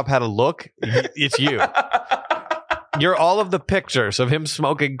laptop had a look, it's you. You're all of the pictures of him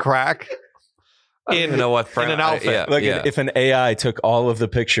smoking crack in an outfit. If an AI took all of the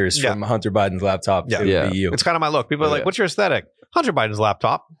pictures from Hunter Biden's laptop, it would be you. It's kind of my look. People are like, what's your aesthetic? Hunter Biden's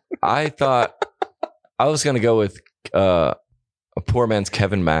laptop. I thought I was going to go with a poor man's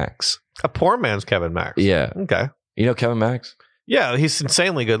Kevin Max. A poor man's Kevin Max? Yeah. Okay. You know Kevin Max? Yeah, he's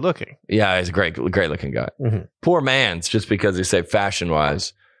insanely good looking. Yeah, he's a great looking guy. Mm-hmm. Poor man's, just because they say fashion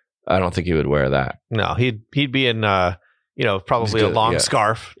wise, I don't think he would wear that. No, he'd be in probably a long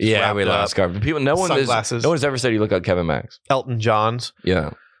scarf. Yeah, we long scarf. But no one's ever said you look like Kevin Max. Elton John's.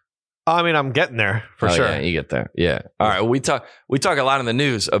 Yeah. I mean, I'm getting there for sure. Yeah, you get there. Yeah. All right. We talk a lot in the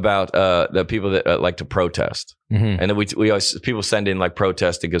news about the people that like to protest, and then we always people send in like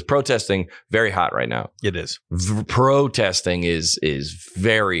protesting, because protesting very hot right now. It is. Protesting is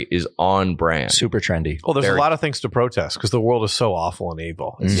on brand, super trendy. Well, there's a lot of things to protest because the world is so awful and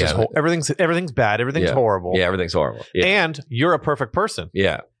evil. It's just everything's bad. Everything's horrible. Yeah, everything's horrible. Yeah. And you're a perfect person.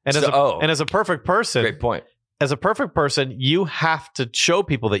 Yeah. And as a perfect person, great point. As a perfect person, you have to show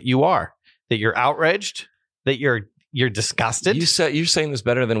people that you're outraged, that you're disgusted. You're saying this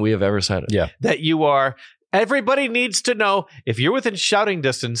better than we have ever said it. Yeah. That you are Everybody needs to know, if you're within shouting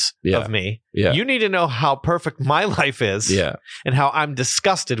distance of me, you need to know how perfect my life is and how I'm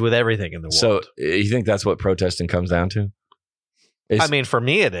disgusted with everything in the world. So you think that's what protesting comes down to? I mean, for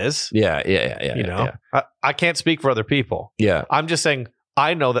me, it is. Yeah. You know, I can't speak for other people. Yeah. I'm just saying,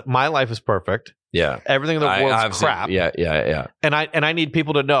 I know that my life is perfect. Yeah. Everything in the world's crap. Yeah. And I need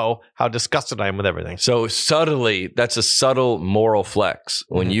people to know how disgusted I am with everything. So subtly, that's a subtle moral flex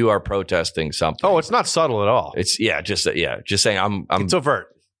when you are protesting something. Oh, it's not subtle at all. It's just saying I'm it's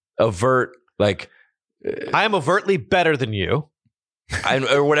overt. Overt, like I am overtly better than you.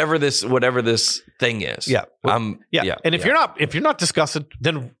 Or whatever this thing is. Yeah. And if you're not disgusted,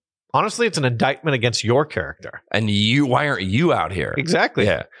 then honestly, it's an indictment against your character. And why aren't you out here? Exactly.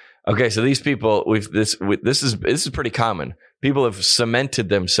 Yeah. Okay, so these people, this is pretty common. People have cemented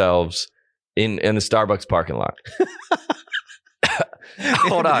themselves in the Starbucks parking lot.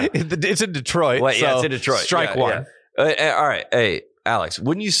 Hold on, it's in Detroit. Wait, it's in Detroit. Strike one. Yeah. All right, hey Alex,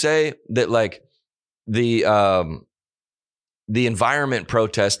 wouldn't you say that like the environment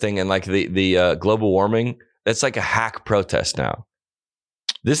protesting and like the global warming, that's like a hack protest now?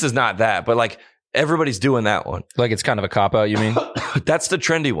 This is not that, but like everybody's doing that one. Like it's kind of a cop out, you mean? That's the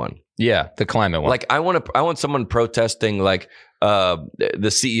trendy one. Yeah, the climate one. Like I want someone protesting like the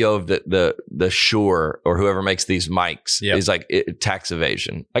CEO of the Shure or whoever makes these mics is like tax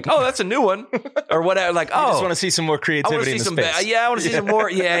evasion. Like, oh, that's a new one or whatever. Like, I just want to see some more creativity in the space. I want to see some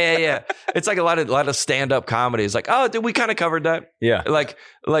more. Yeah. It's like a lot of stand up comedy. It's like, oh, dude, we kind of covered that. Yeah. Like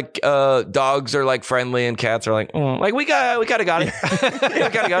dogs are like friendly and cats are like, like we kind of got it. We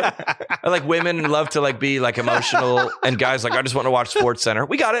kind of got it. Like women love to like be like emotional and guys like, I just want to watch Sports Center.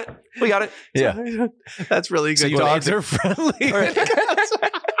 We got it. Yeah. That's really good. So dogs are friendly. And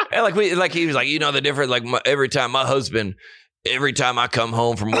he was like, you know the difference. Like every time I come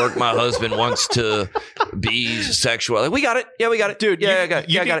home from work, my husband wants to be sexual. Like we got it. Yeah, we got it, dude. Yeah, I got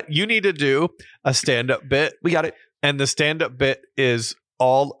it. You need to do a stand-up bit. We got it. And the stand-up bit is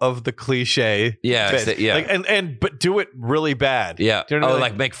all of the cliche. Yeah, Like, but do it really bad. Yeah. Do you know what I mean?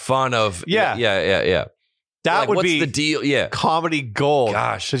 Like make fun of. Yeah. Yeah. That like, would what's be the deal? Yeah, comedy gold.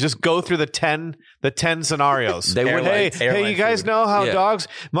 Gosh, to just go through the 10 scenarios. They were hey, you guys know how dogs?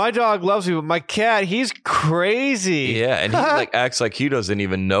 My dog loves me, but my cat, he's crazy. Yeah, and he like acts like he doesn't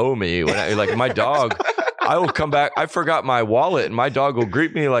even know me. When like my dog, I will come back. I forgot my wallet, and my dog will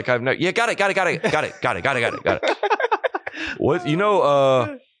greet me like I've never. Yeah, got it. What you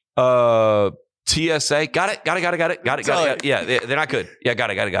know? TSA, got it. Yeah, they're not good. Yeah,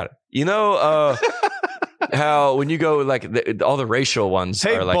 got it. You know, how when you go like all the racial ones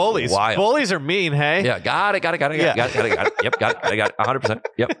are like bullies. Wild. Bullies are mean. Hey, yeah, got it. Yep, got it. 100%.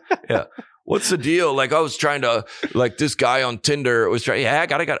 Yep, yeah. What's the deal? Like I was trying to like this guy on Tinder was trying. Yeah,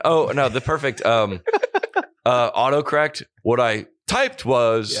 got it. Oh no, the perfect autocorrect. What I typed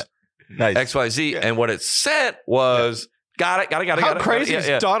was nice. XYZ, and what it said was. Got it. How crazy is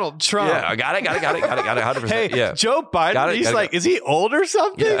Donald Trump? Yeah, I got it. 100%. Hey, Joe Biden, he's like, is he old or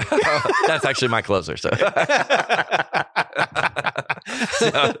something? Yeah. That's actually my closer. So.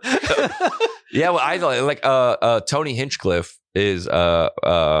 Yeah, well, I like Tony Hinchcliffe is a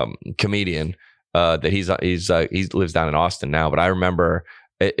comedian that he lives down in Austin now. But I remember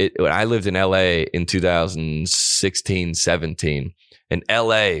when I lived in LA in 2016, 17, and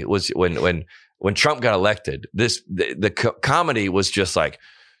LA was when Trump got elected, the comedy was just like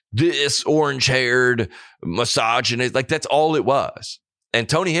this orange-haired misogynist, like that's all it was. And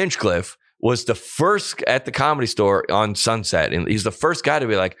Tony Hinchcliffe was the first at the Comedy Store on Sunset, and he's the first guy to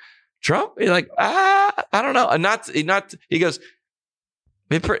be like, Trump? He's like, I don't know, and he goes,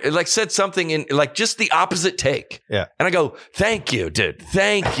 it like said something in like just the opposite take. Yeah. And I go, thank you, dude.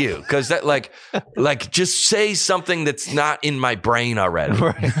 Thank you. Cause that like just say something that's not in my brain already.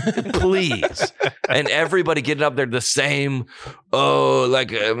 Right. Please. And everybody getting up there the same. Oh,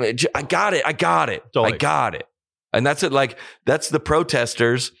 like I got it. Totally. I got it. And that's it. Like that's the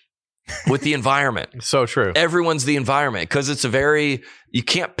protesters with the environment. So true. Everyone's the environment because it's you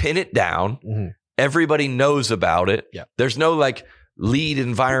can't pin it down. Mm-hmm. Everybody knows about it. Yeah. There's no like lead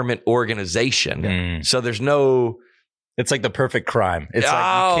environment organization. So there's no. It's like the perfect crime. It's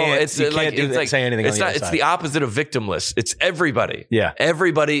you can't say anything. It's the opposite of victimless. It's everybody. Yeah,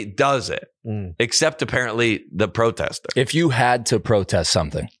 everybody does it except apparently the protester. If you had to protest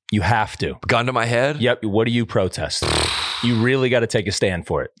something, you have to. Gun to my head. Yep. What do you protest? You really got to take a stand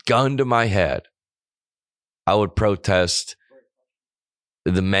for it. Gun to my head. I would protest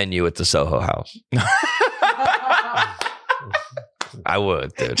the menu at the Soho House. I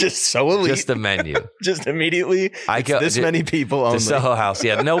would, dude. Just so elite. Just the menu. Just immediately. Many people only. The Soho House.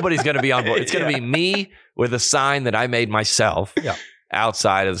 Yeah, nobody's going to be on board. It's going to be me with a sign that I made myself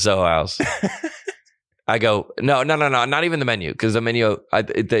outside of the Soho House. I go, no, not even the menu, because the menu, I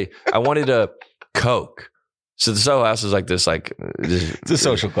wanted a Coke. So the Soho House is like this, it's a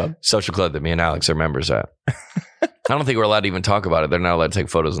social club. Social club that me and Alex are members at. I don't think we're allowed to even talk about it. They're not allowed to take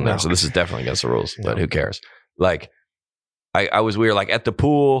photos in there. So this is definitely against the rules, but who cares? Like, we were like at the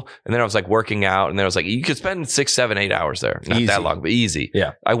pool, and then I was like working out, and then I was like, you could spend 6, 7, 8 hours there. Not that long, but easy.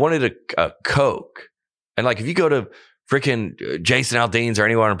 Yeah. I wanted a Coke. And like, if you go to freaking Jason Aldean's or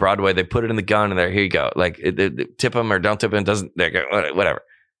anyone on Broadway, they put it in the gun and there, here you go. Like, tip them or don't tip them. Whatever.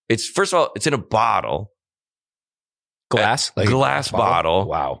 It's, first of all, it's in a bottle. Glass? Glass bottle.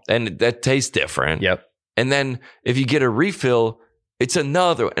 Wow. And that tastes different. Yep. And then if you get a refill, it's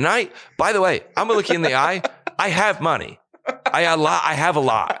another. And by the way, I'm going to look you in the eye. I have money. I have a lot. I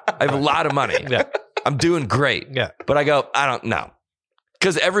have a lot of money. Yeah. I'm doing great. Yeah. But I go, I don't know.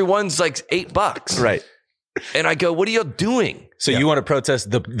 Because everyone's like $8. Right. And I go, what are you doing? So you want to protest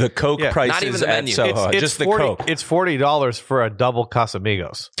the Coke prices not even the menu. At Soho, it's just 40, the Coke. It's $40 for a double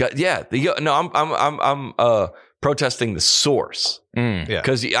Casamigos. Yeah. I'm protesting the source.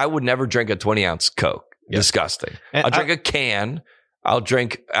 Because I would never drink a 20-ounce Coke. Yeah. Disgusting. And I'll drink a can. I'll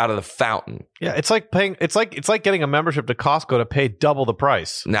drink out of the fountain. Yeah, it's like paying. It's like getting a membership to Costco to pay double the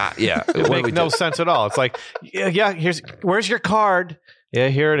price. It makes no sense at all. It's like, where's your card? Yeah,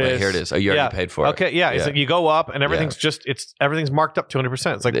 here it is. Here it is. Oh, you already paid for it. Okay, yeah. It's like you go up and everything's everything's marked up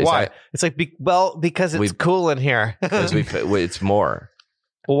 200%. It's like, why? It's like, because it's cool in here. Because it's more.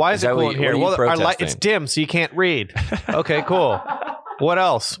 Well, why is it cool in here? Well, our light, it's dim, so you can't read. Okay, cool. What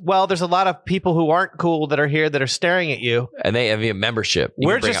else? Well, there's a lot of people who aren't cool that are here that are staring at you, and they have a membership.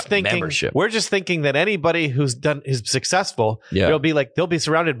 We're just thinking that anybody who's successful, they'll be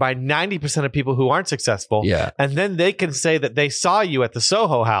surrounded by 90% of people who aren't successful. Yeah, and then they can say that they saw you at the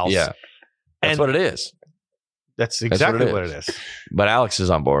Soho House. Yeah, that's what it is. That's exactly what it is. But Alex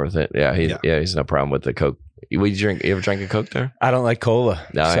is on board with it. Yeah, he's no problem with the Coke. You ever drank a Coke there? I don't like cola,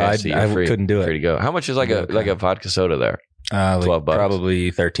 so I couldn't do it. Free to go. How much is like a vodka soda there? $12,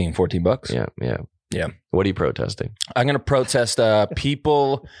 probably $13, $14. Yeah. What are you protesting? I'm going to protest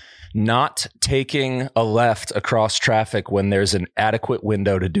people not taking a left across traffic when there's an adequate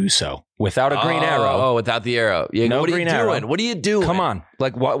window to do so without a green arrow. Oh, without the arrow. Yeah, no what green are you arrow. doing? What are you doing? Come on.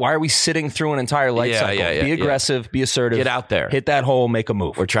 Like, why are we sitting through an entire light cycle? Be aggressive. Be assertive. Get out there. Hit that hole. Make a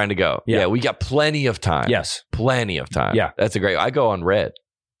move. We're trying to go. Yeah, we got plenty of time. Yes. Plenty of time. Yeah. That's a great. I go on red.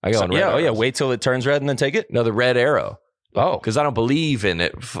 Yeah. Wait till it turns red and then take it? No, the red arrow. Oh, because I don't believe in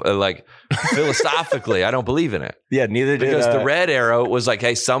it. Like philosophically, I don't believe in it. Yeah, neither did. Because the red arrow was like,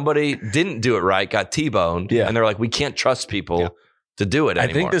 hey, somebody didn't do it right, got T-boned, and they're like, we can't trust people to do it anymore.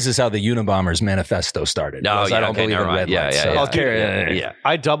 I think this is how the Unabomber's manifesto started. No, I don't believe in red lights. Yeah.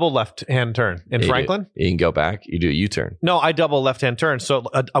 I double left-hand turn in Franklin. You can go back. You do a U-turn. No, I double left-hand turn. So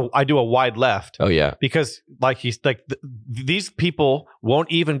I do a wide left. Oh yeah, because these people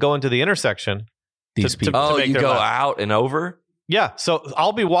won't even go into the intersection. These people. You go out and over? Yeah. So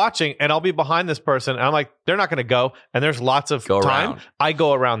I'll be watching and I'll be behind this person. And I'm like, they're not going to go. And there's lots of time. Around. I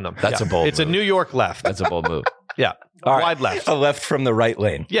go around them. That's a bold move. It's a New York left. That's a bold move. Yeah. Wide left. A left from the right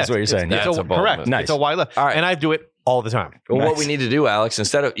lane. Yes. That's what you're saying. That's a bold correct. move. Nice. It's a wide left. All right. And I do it all the time. Well, what we need to do, Alex,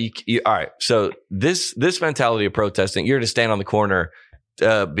 instead of all right. So this mentality of protesting, you're to stand on the corner,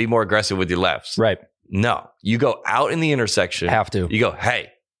 be more aggressive with your lefts. Right. No, you go out in the intersection. Have to. You go,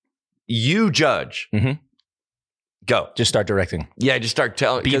 hey, you judge. Mm-hmm. Go. Just start directing. Yeah, just start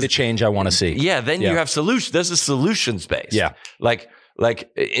telling. Be the change I want to see. Yeah, then you have solutions. This is solutions based. Yeah. Like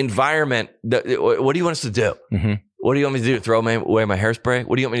environment. What do you want us to do? Mm-hmm. What do you want me to do? Throw away my hairspray?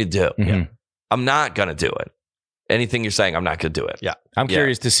 What do you want me to do? Mm-hmm. Yeah. I'm not going to do it. Anything you're saying, I'm not going to do it. Yeah. I'm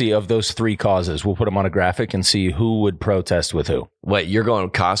curious to see of those 3 causes. We'll put them on a graphic and see who would protest with who. Wait, you're going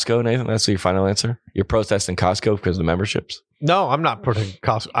to Costco, Nathan? That's your final answer? You're protesting Costco because of the memberships? No, I'm not protesting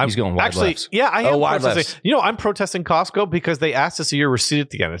Costco. He's going wide lefts. Yeah, I am wide protesting. lefts. I'm protesting Costco because they asked to see your receipt at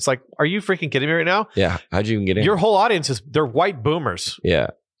the end. It's like, are you freaking kidding me right now? Yeah. How'd you even get in? Your whole audience they're white boomers. Yeah.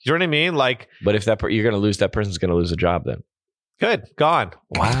 You know what I mean? Like, but if you're going to lose, that person's going to lose a job then. Good. Gone.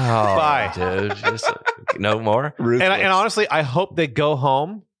 Wow. Bye. Dude. No more? And honestly, I hope they go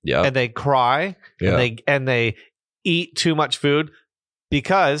home and they cry and they eat too much food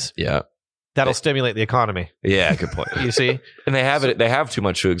because that'll stimulate the economy. Yeah, good point. You see? And they have too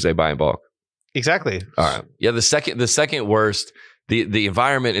much food because they buy in bulk. Exactly. All right. Yeah, the second worst, the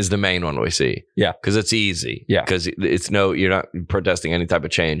environment is the main one we see. Yeah. Because it's easy. Yeah. Because you're not protesting any type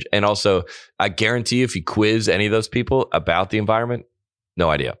of change. And also, I guarantee you, if you quiz any of those people about the environment, No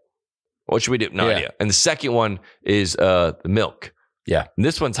idea. What should we do? No idea. And the second one is the milk. Yeah. And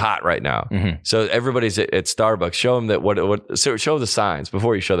this one's hot right now. So everybody's at Starbucks. Show them that show the signs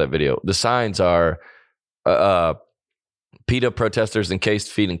before you show that video. The signs are PETA protesters encased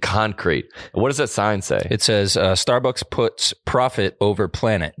feet in concrete. What does that sign say? It says Starbucks puts profit over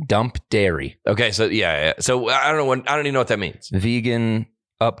planet. Dump dairy. Okay, so yeah. So I don't even know what that means. Vegan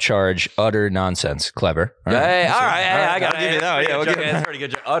upcharge, utter nonsense. Clever. All right. I got it. That's pretty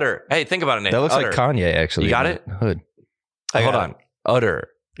good. Utter. Hey, think about it, Nate. That looks utter. like Kanye, actually. You got it? Hood. Hold on. Utter.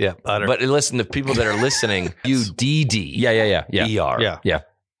 Yeah, utter. But listen, the people that are listening, UDD. Yeah. ER. Yeah.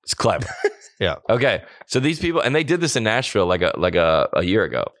 It's clever. Yeah. Okay. So these people, and they did this in Nashville like a year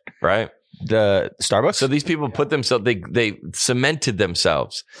ago, right? The Starbucks. So these people put themselves, they cemented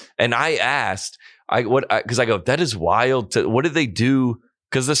themselves, and I asked, because I go, that is wild. What did they do?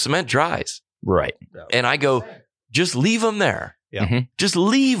 Because the cement dries, right? And I go, just leave them there. Yeah. Just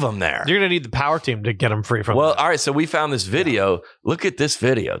leave them there. You're gonna need the power team to get them free from. Well, all right. So we found this video. Yeah. Look at this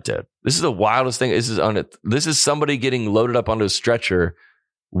video, dude. This is the wildest thing. This is somebody getting loaded up onto a stretcher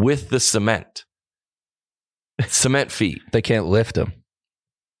with the cement feet. They can't lift them.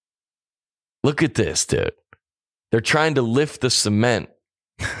 Look at this, dude. They're trying to lift the cement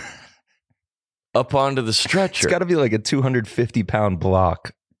up onto the stretcher. It's got to be like a 250-pound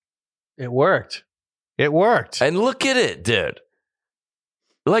block. It worked. And look at it, dude.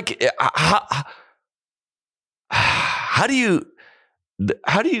 Like, how do you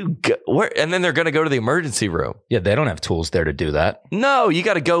go, where? And then they're going to go to the emergency room. Yeah, they don't have tools there to do that. No, you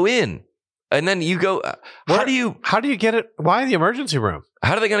got to go in, and then you go. How do you get it? Why the emergency room?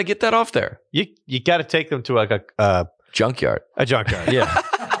 How are they going to get that off there? You got to take them to like a junkyard. A junkyard. Yeah.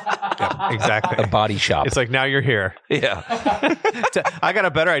 Yeah, exactly. A body shop. It's like, now you're here. Yeah. I got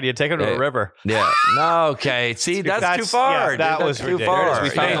a better idea. Take them to a river. Yeah. No, okay. See, that's too far. Yeah, that was too far. We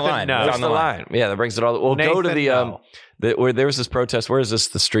found the line. No. Found the line. Yeah, that brings it all. We'll go to where there was this protest. Where is this?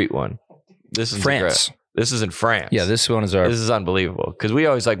 The street one. This is France. This is in France. Yeah, this one is This is unbelievable because we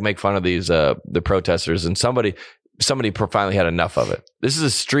always make fun of these the protesters, and somebody finally had enough of it. This is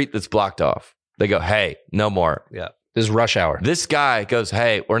a street that's blocked off. They go, hey, no more. Yeah. This is rush hour. This guy goes,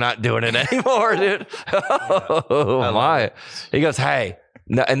 hey, we're not doing it anymore, dude. Oh, my. He goes, hey.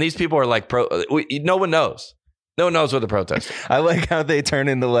 No, and these people are like, no one knows. No one knows what the protest is. I like how they turn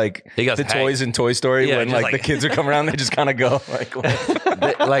into like toys in Toy Story when like the kids are coming around. They just kind of go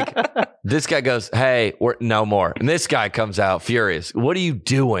like this guy goes, hey, we're no more. And this guy comes out furious. What are you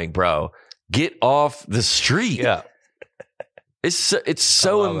doing, bro? Get off the street. Yeah. It's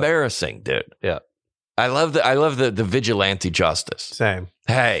so embarrassing, dude. Yeah. I love the vigilante justice. Same.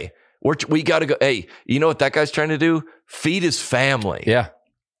 Hey, we got to go. Hey, you know what that guy's trying to do? Feed his family. Yeah.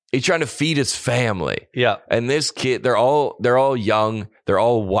 He's trying to feed his family. Yeah. And this kid, they're all young, they're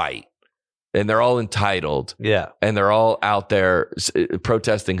all white, and they're all entitled. Yeah. And they're all out there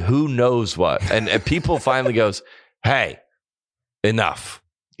protesting who knows what. And people finally goes, hey, enough.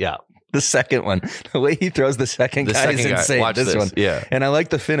 Yeah. The second one, the way he throws the second guy is insane. Watch this one. Yeah. And I like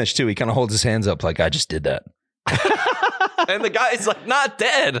the finish too. He kind of holds his hands up like, I just did that. And the guy's like, not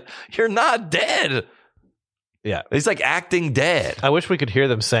dead. You're not dead. Yeah. He's like acting dead. I wish we could hear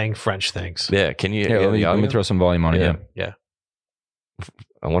them saying French things. Yeah. Can you? Let me throw some volume on again. Yeah.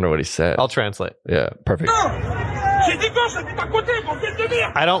 I wonder what he said. I'll translate. Yeah. Perfect.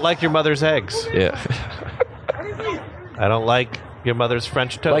 I don't like your mother's eggs. Yeah. I don't like your mother's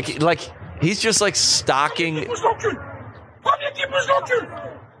French toast. Like he's just like stalking.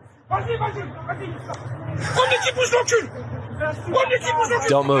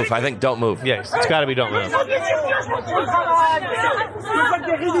 Don't move. I think don't move. Yes, it's got to be don't move.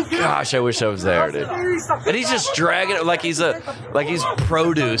 Gosh, I wish I was there, dude. And he's just dragging it like he's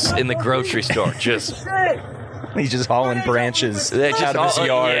produce in the grocery store. Just he's just hauling branches out of his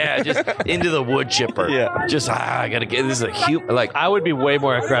yard. Yeah, just into the wood chipper. Yeah. Just I gotta get this is a human. Like I would be way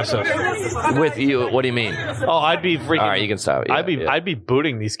more aggressive with you. What do you mean? Oh, I'd be freaking. All right, you can stop. Yeah, I'd be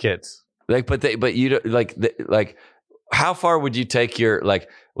booting these kids. But you don't like. How far would you take your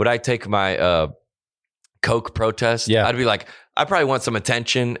would I take my Coke protest? Yeah. I'd be like, I probably want some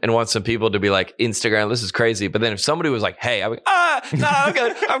attention and want some people to be like, Instagram, this is crazy. But then if somebody was like, hey, I'm like, no, I'm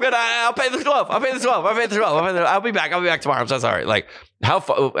good. I'll pay the 12. I'll be back tomorrow. I'm so sorry. Like how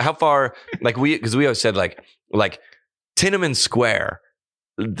far because we always said like Tiananmen Square,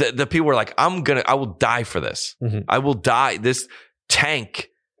 the people were like, I will die for this. Mm-hmm. I will die. This tank,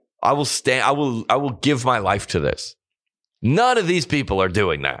 I will stand. I will give my life to this. None of these people are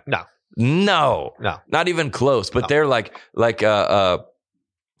doing that. No, not even close. But they're like Rosa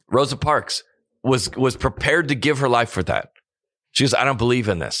Parks was prepared to give her life for that. She goes, I don't believe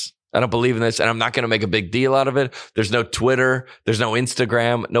in this. I don't believe in this, and I'm not going to make a big deal out of it. There's no Twitter. There's no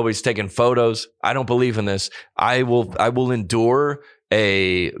Instagram. Nobody's taking photos. I don't believe in this. I will endure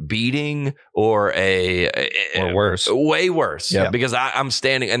a beating or or worse, way worse, because I'm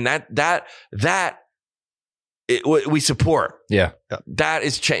standing, and that we support. Yeah, that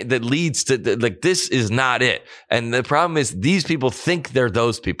is that leads to like this is not it, and the problem is these people think they're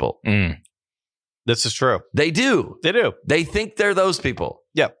those people. This is true. They do. They think they're those people.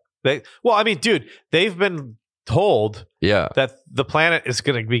 Yeah. Dude, they've been told that the planet is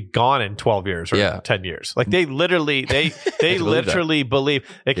going to be gone in 12 years or 10 years. Like they literally, they literally believe.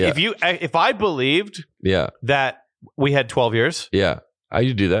 Like if I believed that we had 12 years. Yeah. How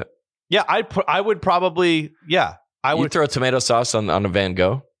you do that? Yeah. I would probably, I would throw tomato sauce on a Van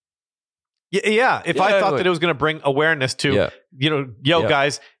Gogh. Yeah. If I thought that it was going to bring awareness to,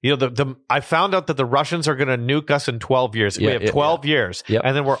 guys, I found out that the Russians are going to nuke us in 12 years. We have 12 years,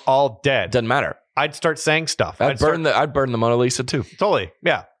 and then we're all dead. Doesn't matter. I'd start saying stuff. I'd burn the Mona Lisa too. Totally.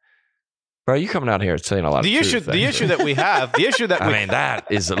 Yeah. Bro, you coming out here and saying a lot of truth. The issue that we have, that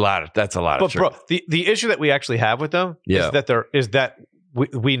is a lot of, that's a lot of truth. But bro, the issue that we actually have with them is that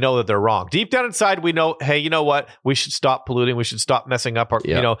we know that they're wrong. Deep down inside, we know, hey, you know what? We should stop polluting. We should stop messing up our,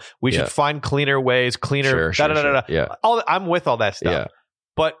 we should find cleaner ways, Yeah. I'm with all that stuff. Yeah.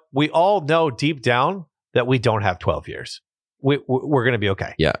 But we all know deep down that we don't have 12 years. We're going to be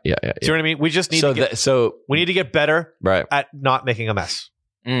okay. Yeah. See what I mean? We just need we need to get better at not making a mess.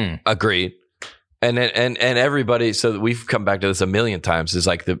 Agreed. And everybody, so we've come back to this a million times, is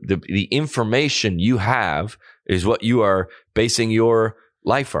like the information you have is what you are basing your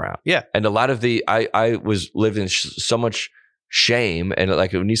life around. Yeah. And a lot of I was living in so much shame. And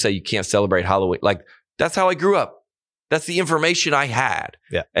like when you say you can't celebrate Halloween, like that's how I grew up. That's the information I had.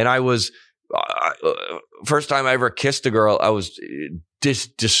 Yeah. And I was, first time I ever kissed a girl, I was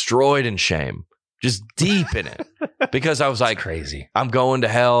destroyed in shame. Just deep in it, because I was like, crazy. I'm going to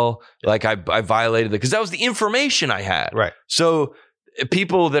hell. Like I violated it, because that was the information I had. Right. So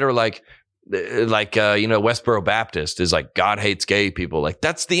people that are like Westboro Baptist is like, God hates gay people. Like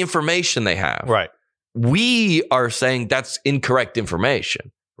that's the information they have. Right. We are saying that's incorrect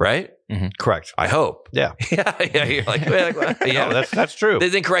information. Right. Mm-hmm. Correct. I hope. Yeah. Yeah. You're like, no, that's true.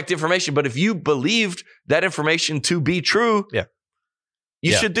 There's incorrect information, but if you believed that information to be true,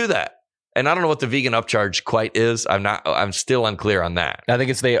 you should do that. And I don't know what the vegan upcharge quite is. I'm still unclear on that. I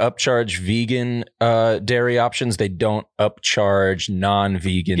think it's they upcharge vegan dairy options. They don't upcharge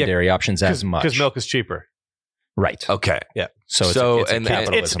non-vegan dairy options as much. Because milk is cheaper. Right. Okay. Yeah. So it's a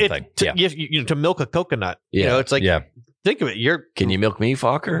capitalism thing. To milk a coconut, it's like, think of it. Can you milk me,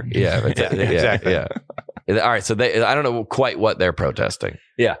 Fokker? Yeah. Exactly. Yeah. All right. So I don't know quite what they're protesting.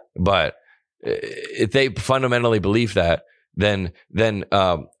 Yeah. But if they fundamentally believe that, then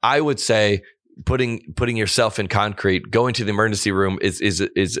I would say putting yourself in concrete, going to the emergency room is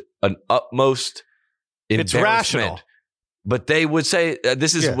an utmost embarrassment. It's rational. But they would say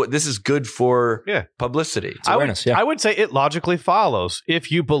this is good for publicity. It's awareness. I would say it logically follows. If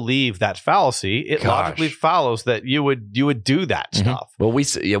you believe that fallacy, it logically follows that you would do that stuff. Well, we've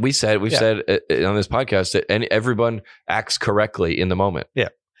said on this podcast that everyone acts correctly in the moment. Yeah,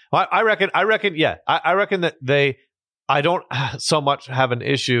 I reckon. I reckon that I don't so much have an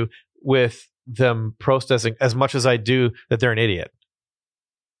issue with them protesting as much as I do that they're an idiot.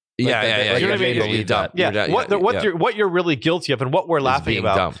 Yeah. You know what I mean? What you're really guilty of and what we're laughing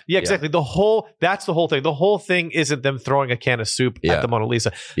about. Dumb. Yeah, exactly. That's the whole thing. The whole thing isn't them throwing a can of soup at the Mona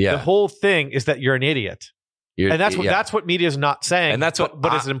Lisa. Yeah. The whole thing is that you're an idiot. And that's what media is not saying. And that's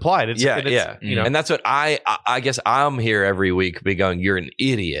what is implied. And that's what I guess I'm here every week be going, you're an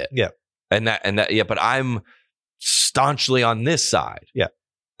idiot. Yeah. And that but I'm staunchly on this side. Yeah.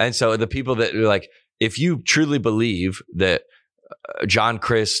 And so the people that are like, if you truly believe that John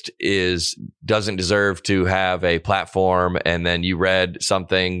Christ doesn't deserve to have a platform, and then you read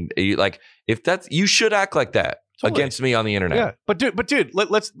something you should act like that against me on the internet. Yeah. But dude,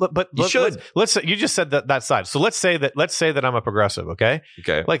 let's say you just said that side. So let's say that I'm a progressive. Okay.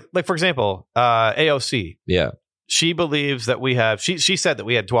 Like for example, AOC. Yeah. She believes that we have, she said that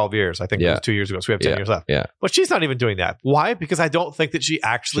we had 12 years. I think it was 2 years ago. So we have 10 years left. Yeah. But she's not even doing that. Why? Because I don't think that she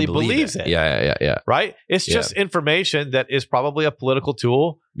actually believes it. Yeah. Right? It's just information that is probably a political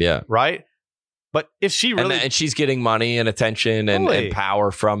tool. Yeah. Right? But if she really... And she's getting money and attention and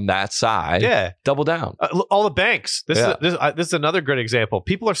power from that side. Yeah. Double down. All the banks. This is another good example.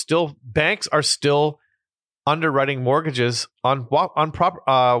 Banks are still underwriting mortgages on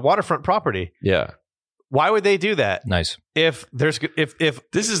waterfront property. Yeah. Why would they do that? Nice. If there's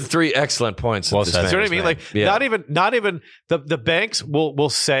if this is 3 excellent points. Well said. You know what I mean? Like not even the banks will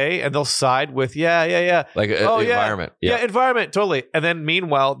say, and they'll side with like environment. Environment, totally. And then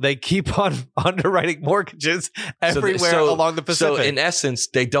meanwhile they keep on underwriting mortgages everywhere along the Pacific. So in essence,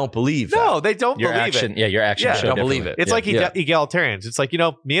 they don't believe No, they don't your believe action, it. Yeah, your action. They don't believe it. It's like egalitarians. It's like,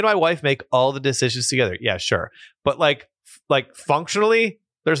 me and my wife make all the decisions together. Yeah, sure. But like functionally,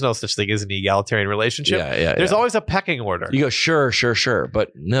 there's no such thing as an egalitarian relationship. There's always a pecking order. You go, sure, but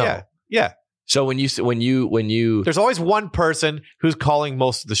no. Yeah. So when you there's always one person who's calling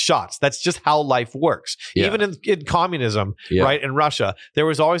most of the shots. That's just how life works. Yeah. Even in communism, right? In Russia, there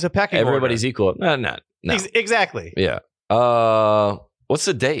was always a pecking order. Everybody's equal. No. Exactly. Yeah. What's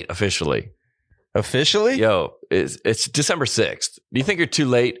the date officially? Officially? Yo, it's December 6th. Do you think you're too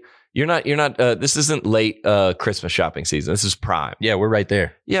late? You're not, this isn't late Christmas shopping season. This is prime. Yeah, we're right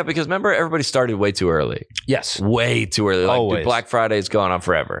there. Yeah, because remember, everybody started way too early. Yes. Way too early. Like, Always. Dude, Black Friday is going on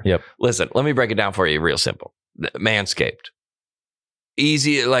forever. Yep. Listen, let me break it down for you real simple. Manscaped.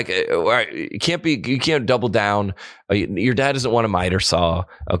 Easy, like, you can't double down. Your dad doesn't want a miter saw,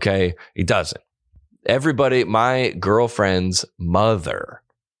 okay? He doesn't. Everybody, my girlfriend's mother,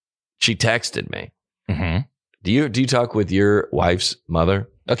 she texted me. Mm-hmm. Do you talk with your wife's mother?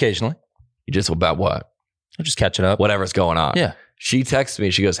 Occasionally. You just about what? I'm just catching up. Whatever's going on. Yeah. She texts me.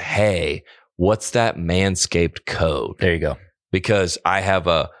 She goes, hey, what's that Manscaped code? There you go. Because I have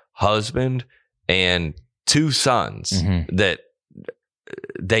a husband and 2 sons that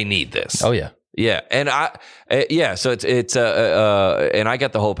they need this. Oh, yeah. Yeah. And so it's and I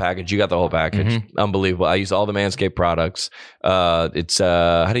got the whole package. You got the whole package. Unbelievable. I use all the Manscaped products. It's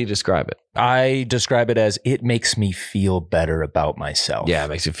how do you describe it? I describe it as it makes me feel better about myself. Yeah, it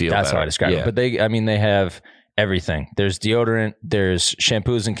makes you feel That's better. how I describe it. But they have everything. There's deodorant, there's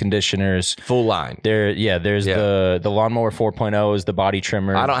shampoos and conditioners. Full line. There's the lawnmower 4.0 is the body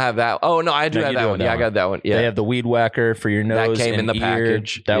trimmer. I don't have that. Oh, no, I do have that one. Yeah, I got that one. Yeah. They have the weed whacker for your nose. That came and in the ear.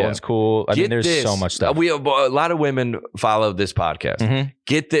 package. That one's cool. I mean, there's so much stuff. A lot of women follow this podcast.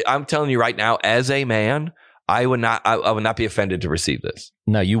 I'm telling you right now, as a man, I would not be offended to receive this.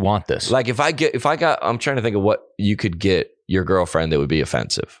 No, you want this. Like I'm trying to think of what you could get your girlfriend that would be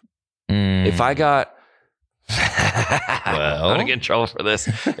offensive. If I got, I'm gonna get in trouble for this.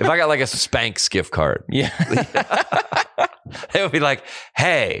 If I got like a Spanx gift card, yeah, it would be like,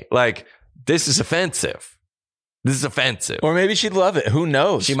 hey, like this is offensive. This is offensive. Or maybe she'd love it. Who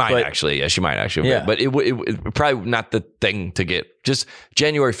knows? She might actually. Yeah, she might actually. Yeah. But it probably not the thing to get. Just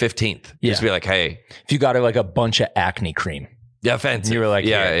January 15th. Yeah. Just be like, hey. If you got her like a bunch of acne cream. Yeah, offensive. And you were like,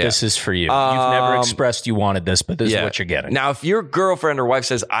 this is for you. You've never expressed you wanted this, but this is what you're getting. Now, if your girlfriend or wife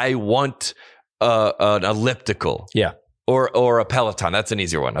says, I want an elliptical. Yeah. Or a Peloton. That's an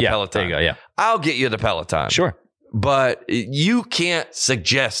easier one. A Peloton. There you go. Yeah. I'll get you the Peloton. Sure. But you can't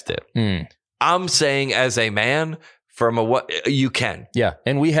suggest it. I'm saying as a man, from what you can. Yeah.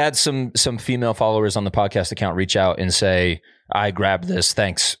 And we had some female followers on the podcast account reach out and say, I grabbed this.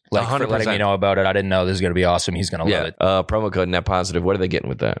 Thanks for letting me know about it. I didn't know this is going to be awesome. He's going to love it. Promo code net positive. What are they getting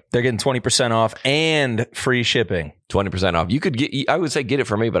with that? They're getting 20% off and free shipping. 20% off. You could I would say get it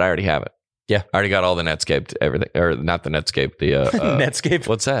for me, but I already have it. Yeah. I already got all the Netscape, everything, or not the Netscape, the Netscape.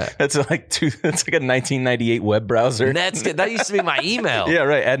 What's that? That's like a 1998 web browser. Netscape. That used to be my email. Yeah,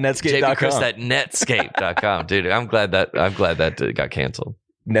 right. At Netscape.com. JPChris at Netscape.com. Dude, I'm glad that got canceled.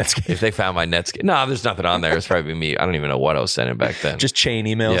 Netscape. If they found my Netscape. No, there's nothing on there. It's probably me. I don't even know what I was sending back then. Just chain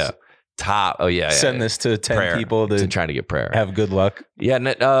emails. Yeah. Send this to 10 people to trying to get prayer. Have good luck. Yeah,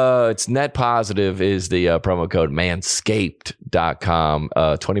 it's net positive is the promo code manscaped.com.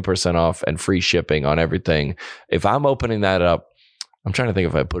 20% off and free shipping on everything. If I'm opening that up, I'm trying to think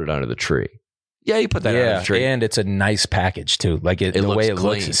if I put it under the tree. Yeah, you put that under the tree. And it's a nice package too. Like the way it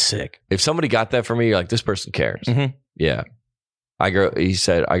looks is sick. If somebody got that for me, you're like, this person cares. Yeah. He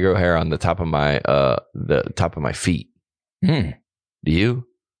said, I grow hair on the top of my feet. Do you?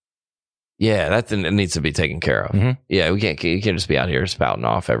 Yeah, that needs to be taken care of. Yeah, you can't just be out here spouting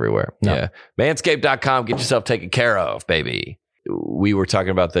off everywhere. No. Yeah. Manscaped.com, get yourself taken care of, baby. We were talking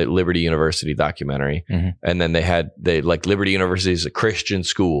about the Liberty University documentary, and then they like Liberty University is a Christian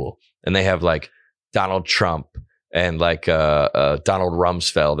school, and they have like Donald Trump and like Donald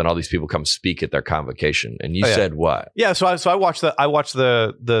Rumsfeld and all these people come speak at their convocation. And you said what? Yeah, so I watched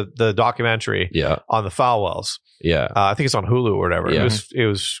the documentary on the Falwells. Yeah. I think it's on Hulu or whatever. Yeah. It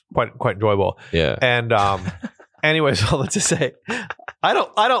was quite enjoyable. Yeah. And anyways, all that to say, I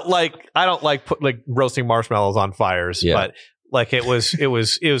don't like roasting marshmallows on fires, but like it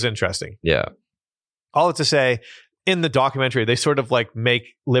was interesting. Yeah. All that to say, in the documentary, they sort of like make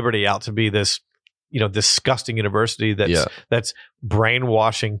Liberty out to be this disgusting university that's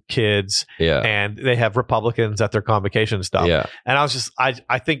brainwashing kids, and they have Republicans at their convocation and stuff. Yeah. And I was just,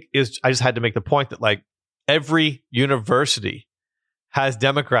 I think I just had to make the point that like every university has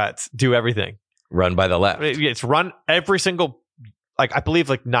Democrats do everything. Run by the left. It's run every single, like I believe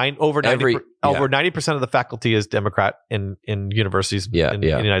like over 90% of the faculty is Democrat in universities in the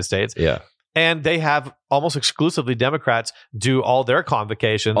United States. Yeah. And they have almost exclusively Democrats do all their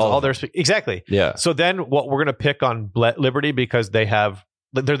convocations, exactly. Yeah. So then what we're going to pick on Liberty because they're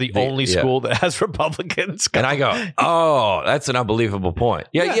the only school that has Republicans. And I go, oh, that's an unbelievable point.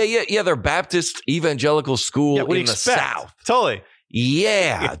 Yeah. They're Baptist evangelical school in the South. Totally.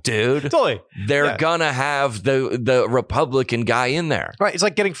 Yeah, dude. Totally. They're gonna have the Republican guy in there. Right. It's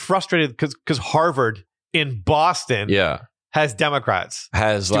like getting frustrated because Harvard in Boston has Democrats.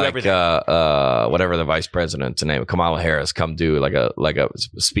 Has like whatever the vice president's name, Kamala Harris, come do like a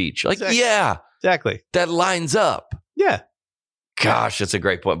speech. Like, exactly. That lines up. Yeah. Gosh, that's a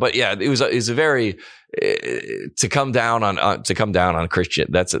great point. But yeah, it was a very to come down on Christian.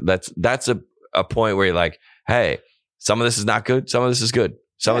 That's a point where you're like, hey, some of this is not good. Some of this is good.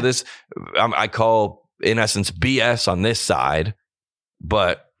 Some of this I call in essence BS on this side,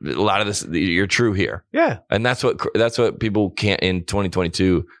 but a lot of this you're true here. Yeah, and that's what people can't in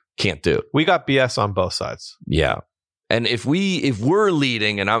 2022 can't do. We got BS on both sides. Yeah, and if we're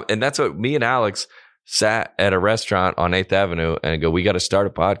leading, and that's what me and Alex sat at a restaurant on 8th Avenue and go, we got to start a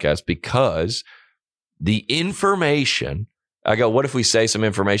podcast because the information. I go, what if we say some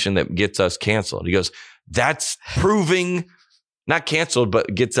information that gets us canceled? He goes, that's proving not canceled,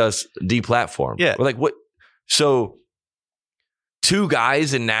 but gets us deplatformed. Yeah. We're like, what? So two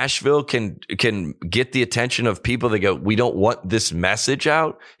guys in Nashville can get the attention of people that go, we don't want this message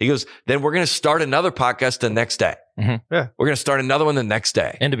out. He goes, then we're going to start another podcast the next day. Mm-hmm. Yeah. We're going to start another one the next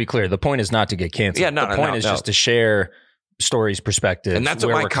day. And to be clear, the point is not to get canceled. Yeah, the point is just to share stories, perspectives, and that's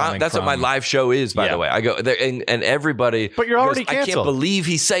what my live show is. By the way, I go there and everybody. But you're already canceled. I can't believe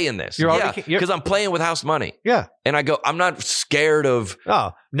he's saying this. You're already because I'm playing with house money. Yeah, and I go, I'm not scared of.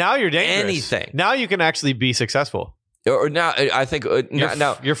 Oh, now you're dangerous. Anything. Now you can actually be successful. Or now I think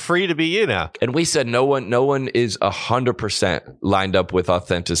now you're free to be you now. And we said no one is 100% lined up with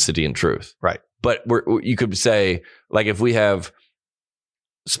authenticity and truth. Right. But you could say like if we have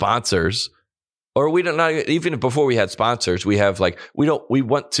sponsors. Or we don't not even before we had sponsors, we have like we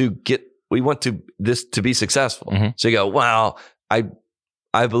want this to be successful. Mm-hmm. So you go, well,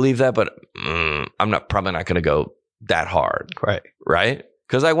 I believe that, but I'm probably not going to go that hard, right?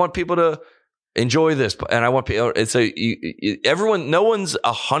 Because I want people to enjoy this, and I want people. It's no one's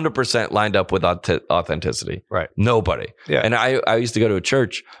 100% lined up with authenticity, right? Nobody. Yeah. And I used to go to a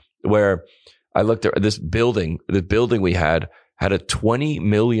church where I looked at this building. The building we had a $20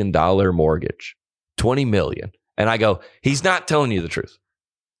 million mortgage. 20 million. And I go, he's not telling you the truth.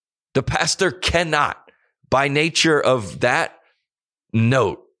 The pastor cannot, by nature of that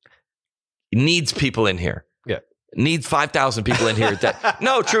note, needs people in here. Yeah. Needs 5,000 people in here.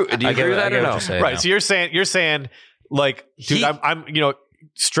 No, true. Do you agree with that or no? Right. So you're saying like, dude, I'm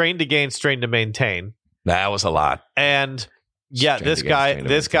strain to gain, strain to maintain. That was a lot. And this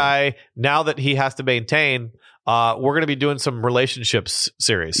guy, now that he has to maintain, we're going to be doing some relationships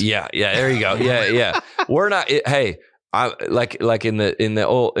series. Yeah. There you go. Yeah. We're not. Hey, like in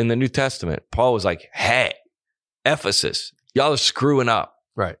the New Testament, Paul was like, "Hey, Ephesus, y'all are screwing up.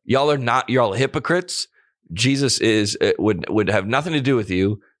 Right? Y'all are hypocrites. Jesus would have nothing to do with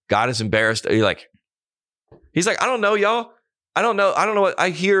you. God is embarrassed." He's like, "I don't know y'all. I don't know what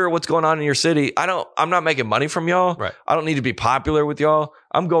I hear. What's going on in your city? I'm not making money from y'all. Right? I don't need to be popular with y'all.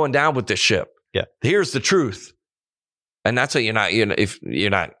 I'm going down with this ship." Yeah. Here's the truth. And that's what if you're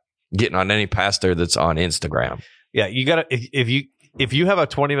not getting on any pastor that's on Instagram. Yeah. You gotta, if you have a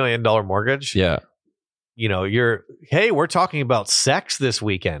 $20 million mortgage. Yeah. We're talking about sex this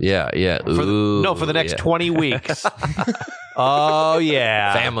weekend. Yeah. For the next 20 weeks. Oh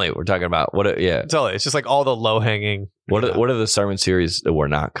yeah. Family. We're talking about Totally. It's just like all the low hanging. What are the sermon series that we're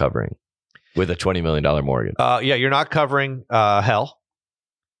not covering with a $20 million mortgage? You're not covering, hell.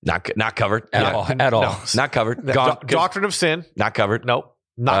 Not covered at all. No. Not covered. Doctrine of sin. Not covered. Nope.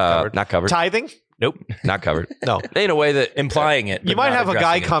 Not covered. Not covered. Tithing. Nope. Not covered. No. In a way that implying it. You might have a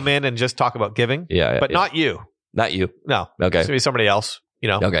guy come in and just talk about giving. Yeah. But not you. Not you. No. Okay. It's gonna be somebody else.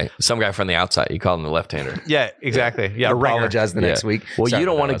 Okay. Some guy from the outside. You call him the left-hander. Yeah. Exactly. Yeah. Apologize the next week. Well, you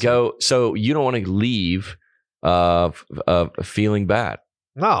don't want to go. So you don't want to leave, feeling bad.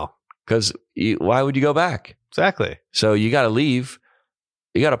 No. Because why would you go back? Exactly. So you got to leave.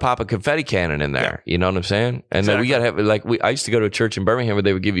 You got to pop a confetti cannon in there. Yeah. You know what I'm saying? And then we got to have I used to go to a church in Birmingham where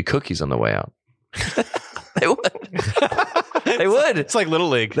they would give you cookies on the way out. They would. They would. It's like Little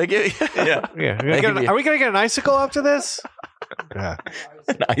League. They give. Yeah. Are we gonna get an icicle after this? Yeah.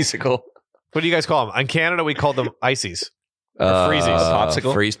 An icicle. What do you guys call them? In Canada, we call them ices. Or freezies.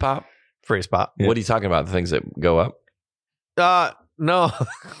 Popsicle? Freeze pop? Freeze pop. Yeah. What are you talking about? The things that go up? No.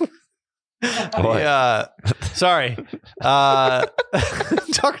 Yeah. Sorry. I'm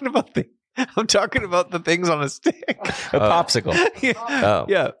talking about the things on a stick. A popsicle. Yeah. Oh.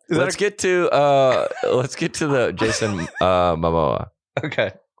 Yeah. Let's get to the Jason Momoa.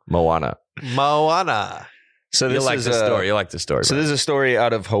 Okay. Moana. So this is the story. You like the story. So this is a story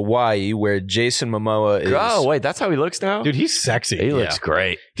out of Hawaii where Jason Momoa is. Oh wait, that's how he looks now, dude. He's sexy. He looks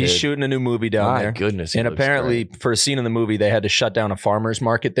great. He's shooting a new movie down there. My goodness. And apparently, for a scene in the movie, they had to shut down a farmer's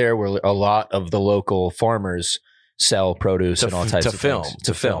market there, where a lot of the local farmers sell produce and all types of things.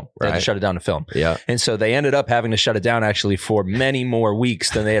 To film. They had to shut it down to film. Yeah. And so they ended up having to shut it down actually for many more weeks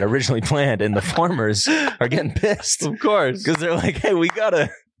than they had originally planned. And the farmers are getting pissed, of course, because they're like, "Hey, we gotta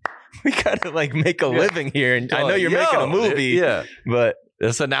like make a living here, and I know you're making a movie, but."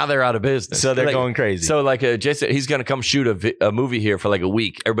 So now they're out of business. So they're going crazy. So like Jason, he's going to come shoot a movie here for like a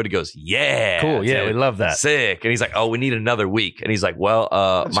week. Everybody goes, yeah. Cool. Yeah, we love that. Sick. And he's like, oh, we need another week. And he's like, well,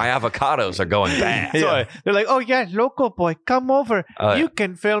 my avocados are going bad. So they're like, oh yeah, local boy, come over. You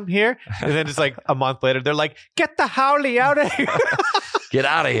can film here. And then it's like a month later, they're like, get the Howley out of here. Get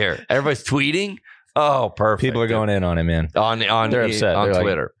out of here. Everybody's tweeting. Oh, perfect. People are going in on him, man. They're upset. On They're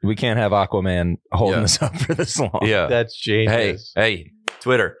Twitter. Like, we can't have Aquaman holding us up for this long. Yeah. That's genius. Hey,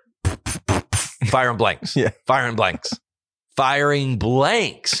 Twitter. Firing blanks. Yeah. Firing blanks. Firing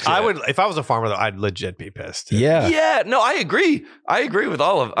blanks. I would, if I was a farmer, though, I'd legit be pissed. Yeah. Yeah. No, I agree. I agree with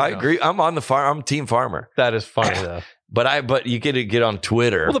all of. I agree. I'm on the farm. I'm team farmer. That is funny though. But you get to get on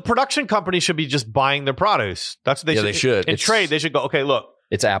Twitter. Well, the production company should be just buying their produce. That's what they should. They should. In trade, they should go, okay, look.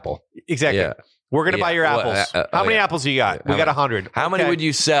 It's Apple. Exactly. Yeah. We're going to buy your apples. How many apples you got? We got 100. How many would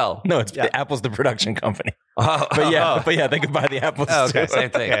you sell? No, Apple's the production company. But they could buy the apples. Oh, okay, same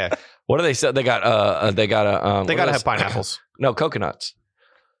thing. Yeah. What do they sell? They got they got to have pineapples. No, coconuts.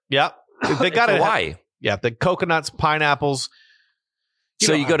 Yeah. They got to Hawaii. Yeah, the coconuts, pineapples.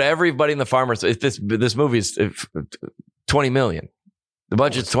 You go to everybody in the farmers. If this movie is 20 million. The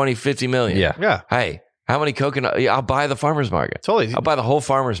budget's 50 million. Yeah. Hey, how many coconut? Yeah, I'll buy the farmer's market. Totally. I'll buy the whole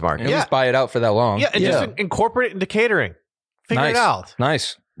farmer's market. Just buy it out for that long. Yeah, and just incorporate it into catering. Figure it out.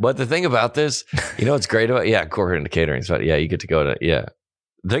 Nice. But the thing about this, you know what's great about incorporate into catering. So you get to go to The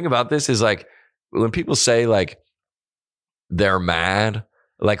thing about this is like when people say like they're mad,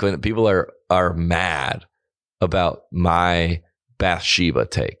 like when people are mad about my Bathsheba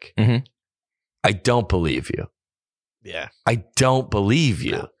take, I don't believe you. Yeah. I don't believe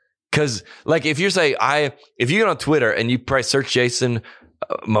you. Because, like, if you get on Twitter and you probably search Jason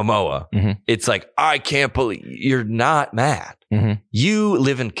Momoa, it's like, I can't believe you're not mad. You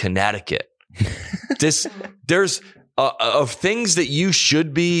live in Connecticut. There's of things that you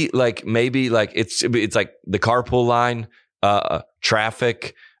should be like, maybe like it's like the carpool line,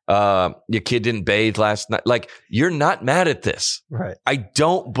 traffic. Your kid didn't bathe last night. Like, you're not mad at this. Right. I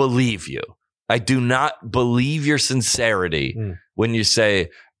don't believe you. I do not believe your sincerity when you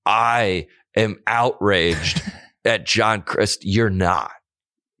say, I am outraged at John Christ. You're not.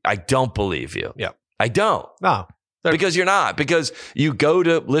 I don't believe you. Yeah. I don't. No. Because you're not. Because you go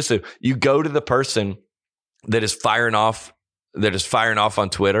to the person that is firing off on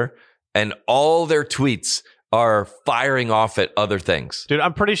Twitter, and all their tweets are firing off at other things. Dude,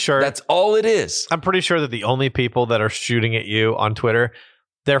 I'm pretty sure that's all it is. I'm pretty sure that the only people that are shooting at you on Twitter,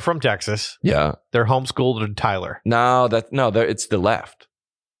 they're from Texas. Yeah. They're homeschooled in Tyler. It's the left.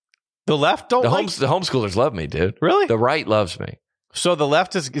 The left don't the homeschoolers love me, dude. Really? The right loves me. So the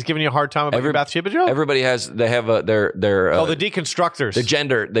left is giving you a hard time about your Bathsheba joke? Everybody they have their the deconstructors.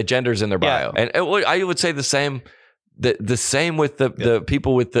 The genders in their bio. And I would say the same with the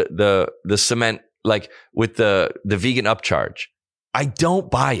people with the cement, like with the vegan upcharge. I don't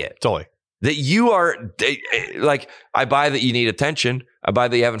buy it. Totally. That you are like, I buy that you need attention. I buy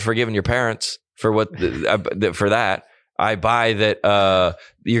that you haven't forgiven your parents for for that. I buy that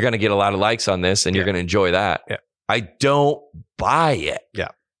you're going to get a lot of likes on this and you're going to enjoy that. Yeah. I don't buy it. Yeah.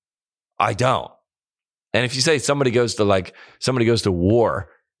 I don't. And if you say somebody goes to war,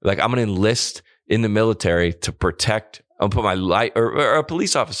 like, I'm going to enlist in the military to protect, I'll put my life, or a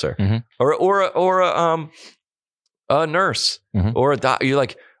police officer, or a nurse, or a doctor. You're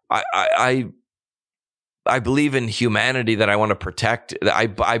like, I believe in humanity, that I want to protect. I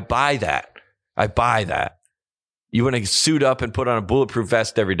buy that. I buy that. You want to suit up and put on a bulletproof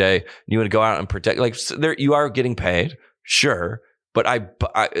vest every day. And you want to go out and protect. Like, you are getting paid, sure, But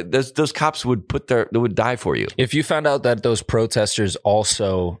those cops would they would die for you. If you found out that those protesters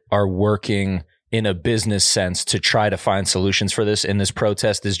also are working in a business sense to try to find solutions for this, and this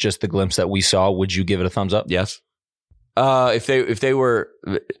protest is just the glimpse that we saw, would you give it a thumbs up? Yes. If they were,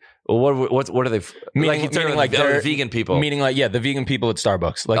 what are they? Meaning like they're vegan people. Meaning like, the vegan people at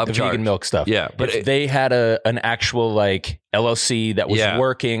Starbucks, like the vegan milk stuff. Yeah, but if they had an actual like LLC that was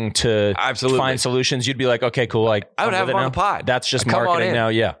working to find solutions, you'd be like, okay, cool. Like I would have them on the pod. That's just marketing now.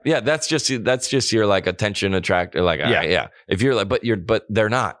 Yeah, yeah. That's just your like attention attractor. Like yeah. If you're like, but they're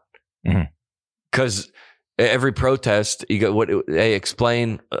not. Because every protest, you go, what they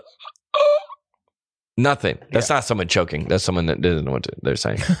explain nothing. That's not someone choking. That's someone that doesn't know what they're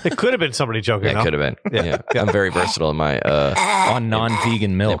saying. It could have been somebody choking. It could have been. Yeah. I'm very versatile in my on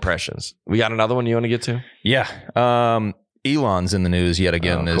non-vegan milk impressions. We got another one you want to get to? Yeah. Elon's in the news yet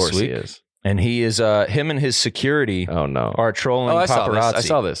again this week. Of course he is. And he is him and his security. Oh no, are trolling paparazzi. I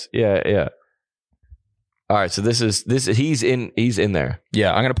saw this. Yeah. All right, so this is he's in there.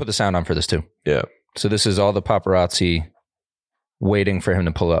 Yeah, I'm gonna put the sound on for this too. Yeah. So this is all the paparazzi waiting for him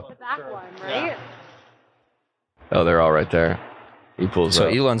to pull up. The back one, right? Oh, they're all right there. He pulls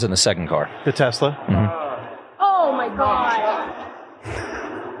up. So Elon's in the second car. The Tesla. Oh my god.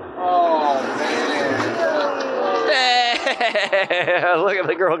 Oh man. Look at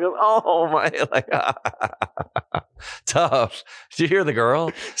the girl go, oh my, like tough. Did you hear the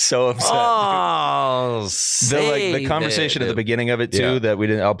girl? So upset. Oh, the conversation at the beginning of it too that we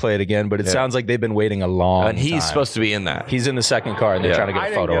didn't. I'll play it again, but it sounds like they've been waiting a long time. And he's supposed to be in that. He's in the second car, and they're trying to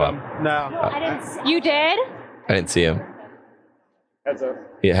get a photo up. No, I didn't. You did? I didn't see him. Heads up.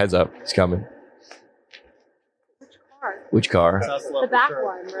 Yeah, heads up. He's coming. Which car? The back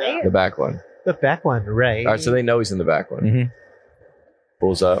one, right? The back one. The back one, right? All right, so they know he's in the back one.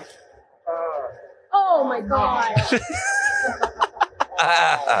 Pulls up. Oh my god.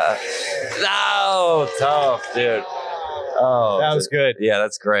 No, tough, dude. Oh, that was good. Yeah,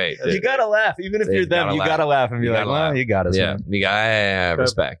 that's great. Dude. You gotta laugh, even if you're them. You gotta laugh and be like, "Well, you got us." Yeah, you got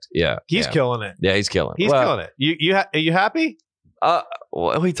respect. Yeah, he's killing it. Yeah, he's killing. He's killing it. Are you happy?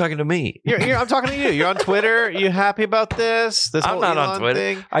 What are you talking to me? I'm talking to you. You're on Twitter. You happy about this? I'm not on Twitter.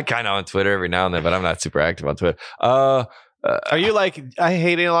 Thing? I kind of on Twitter every now and then, but I'm not super active on Twitter. Are you like, I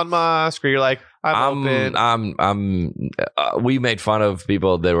hate Elon Musk, or you're like, I'm open? We made fun of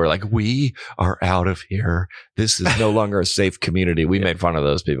people that were like, we are out of here. This is no longer a safe community. We made fun of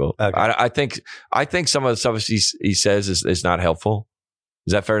those people. Okay. I think some of the stuff he says is not helpful.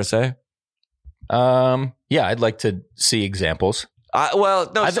 Is that fair to say? Yeah, I'd like to see examples. I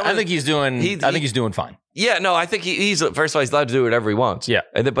think he's doing. I think he's doing fine. Yeah, no, I think he's first of all, he's allowed to do whatever he wants. Yeah,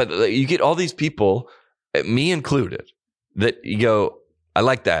 but you get all these people, me included, that you go, I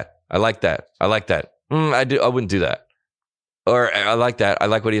like that. I like that. I like that. I wouldn't do that. Or I like that. I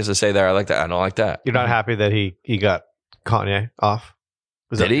like what he has to say there. I like that. I don't like that. You're not happy that he got Kanye off?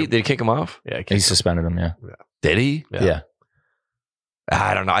 Did he? Did he kick him off? Yeah, he suspended him. Yeah. Did he? Yeah.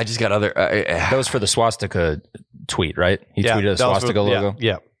 I don't know. I just got other. That was for the swastika tweet, right? He tweeted a swastika logo.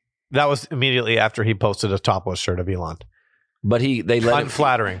 Yeah. That was immediately after he posted a topless shirt of Elon. But they let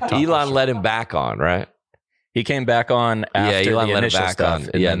unflattering. Elon let him back on, right? He came back on after Elon the let initial him back stuff. on.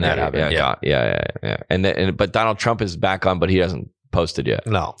 And then that happened. Yeah. And but Donald Trump is back on, but he hasn't posted yet.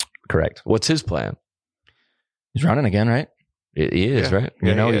 No, correct. What's his plan? He's running again, right? He is, right?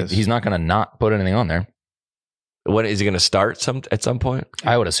 He's not going to not put anything on there. When is he going to start? At some point?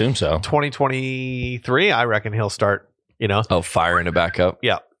 I would assume so. 2023, I reckon he'll start. Firing it back up.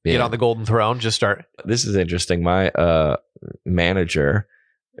 Yeah. Get on the golden throne. Just start. This is interesting. My manager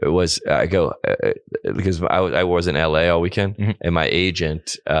was because I was in LA all weekend, and my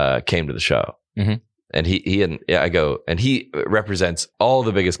agent came to the show, and he represents all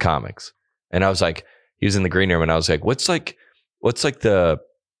the biggest comics, and I was like, he was in the green room, and I was like, what's like the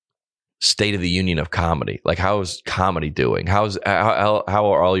state of the union of comedy? Like, how's comedy doing? How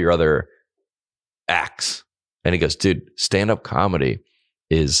are all your other acts? And he goes, dude, stand-up comedy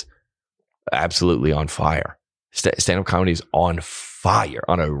is absolutely on fire. Stand-up comedy is on fire,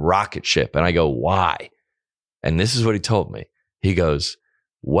 on a rocket ship. And I go, why? And this is what he told me. He goes,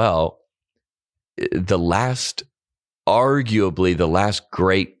 well, arguably the last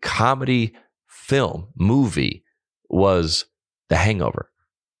great comedy movie was The Hangover.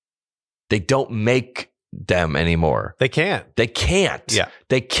 They don't make them anymore. They can't. Yeah.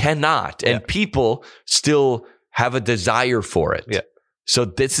 They cannot. And people still have a desire for it. Yeah. So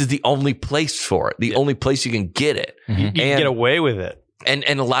this is the only place for it. The only place you can get it. You can get away with it. And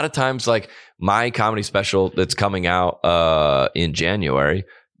a lot of times, like my comedy special that's coming out in January,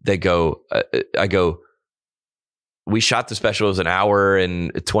 I go, we shot the special. It was an hour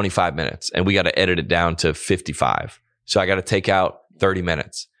and 25 minutes, and we got to edit it down to 55. So I got to take out 30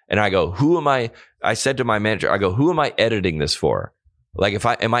 minutes. And I go, who am I? I said to my manager, I go, who am I editing this for? Like,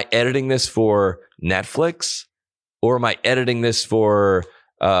 am I editing this for Netflix, or am I editing this for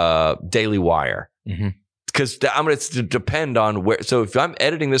Daily Wire? Because I'm going to depend on where. So if I'm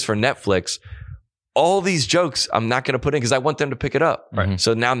editing this for Netflix, all these jokes I'm not going to put in because I want them to pick it up. Right.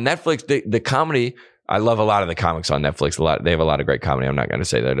 So now Netflix, the comedy. I love a lot of the comics on Netflix. They have a lot of great comedy. I'm not going to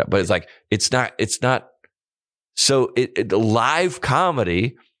say that, but it's like it's not. So the live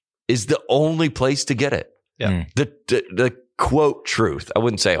comedy is the only place to get it. Yeah. The quote truth. I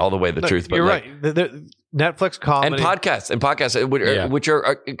wouldn't say all the way the truth, but you're like, right. The Netflix comedy and podcasts which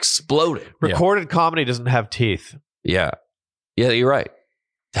are exploding. Recorded comedy doesn't have teeth. Yeah, you're right.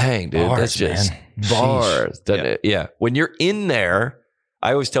 Dang, dude, bars, that's just bars. Yeah, when you're in there.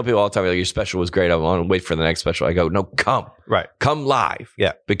 I always tell people all the time, like, your special was great. I want to wait for the next special. I go, no, come live.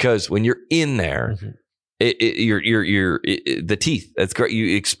 Yeah, because when you're in there, you're the teeth. That's great.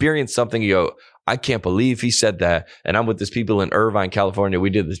 You experience something. You go, I can't believe he said that. And I'm with these people in Irvine, California.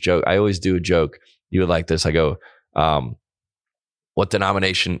 We did this joke. I always do a joke. You would like this. I go, what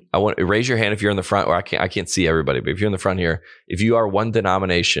denomination? I want raise your hand if you're in the front, or I can't see everybody, but if you're in the front here, if you are one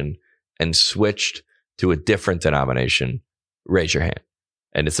denomination and switched to a different denomination, raise your hand.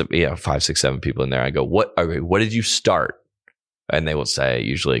 And it's 5, 6, 7 people in there. I go, what did you start? And they will say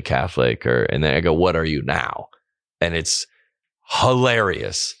usually Catholic, and then I go, what are you now? And it's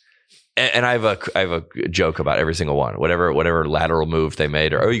hilarious. And I have a joke about every single one, whatever lateral move they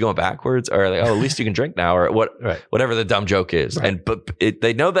made, or are you going backwards, or like, at least you can drink now, or whatever the dumb joke is. Right. But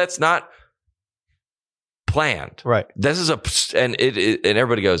they know that's not planned. Right. This is and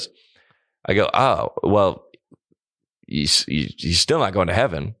everybody goes, I go, oh, well, you're still not going to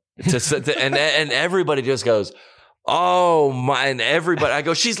heaven. And everybody just goes, oh my, and everybody, I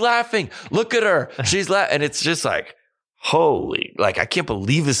go, she's laughing. Look at her. She's laughing. And it's just like, holy, like, I can't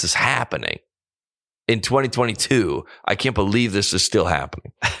believe this is happening in 2022. I can't believe this is still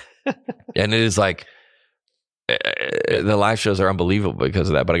happening. And it is like, the live shows are unbelievable because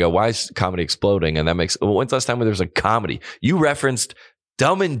of that. But I go, why is comedy exploding? And that makes, when's the last time when there was a comedy? You referenced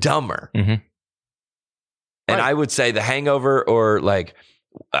Dumb and Dumber. Mm-hmm. And I would say The Hangover, or like,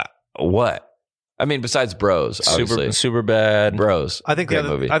 what? I mean, besides Bros, obviously. Super Bad. Bros. I think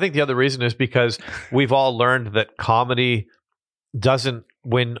the other reason is because we've all learned that comedy doesn't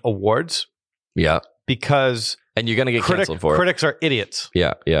win awards. Yeah. Because and you're going to get canceled for it. Critics are idiots.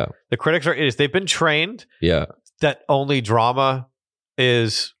 Yeah, yeah. The critics are idiots. They've been trained that only drama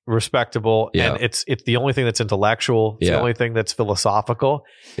is respectable, and it's the only thing that's intellectual. It's the only thing that's philosophical.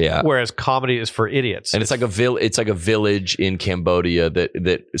 Yeah. Whereas comedy is for idiots, and it's like a village in Cambodia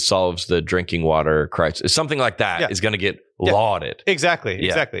that solves the drinking water crisis. Something like that is going to get lauded. Exactly.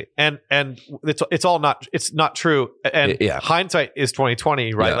 And it's not true. And hindsight is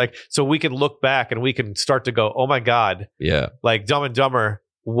 2020, right? Like, so we can look back and we can start to go, oh my God, like Dumb and Dumber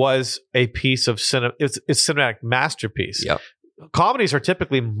was a piece of it's cinematic masterpiece. Yeah. Comedies are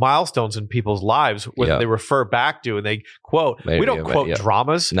typically milestones in people's lives when they refer back to and they quote. We don't quote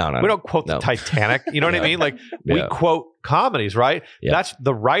dramas. No. We don't quote the Titanic. You know what I mean? Like we quote comedies, right? Yeah. That's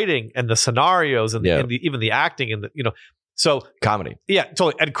the writing and the scenarios and, and even the acting and so comedy. Yeah,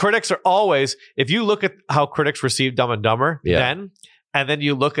 totally. And critics are always, if you look at how critics received Dumb and Dumber then, and then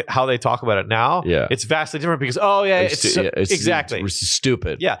you look at how they talk about it now, it's vastly different because, exactly. It's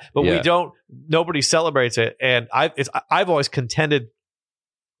stupid. Yeah, but nobody celebrates it. And I've always contended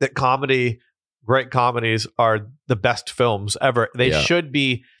that great comedies are the best films ever. They should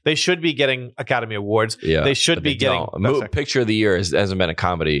be getting Academy Awards. Yeah, they should be getting Picture of the Year hasn't been a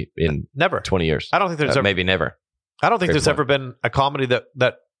comedy in never 20 years. I don't think there's maybe never. I don't think there's ever been a comedy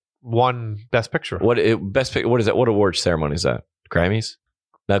that won Best Picture. What is that? What award ceremony is that? Grammys?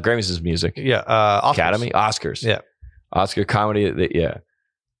 No, Grammys is music. Yeah. Oscars. Academy? Oscars. Yeah. Oscar comedy.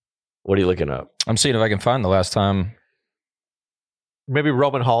 What are you looking up? I'm seeing if I can find the last time. Maybe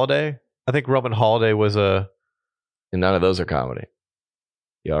Roman Holiday. I think Roman Holiday was and none of those are comedy.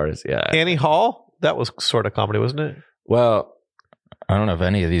 The artist. Yeah. Annie Hall? That was sort of comedy, wasn't it? Well, I don't know if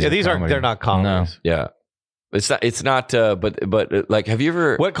any of these these aren't. They're not comedies. No. Yeah. It's not, but like, have you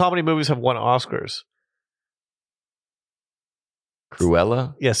ever. What comedy movies have won Oscars?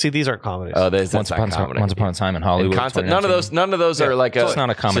 Cruella? Yeah, see, these aren't comedies. Oh, that's Once Upon a Time in Hollywood. None of those are like it's not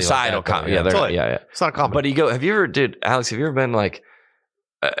a comedy. Societal comedy. Yeah. It's not a comedy. But have you ever, Alex, have you ever been like,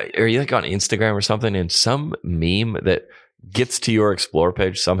 are you like on Instagram or something, and some meme that gets to your Explore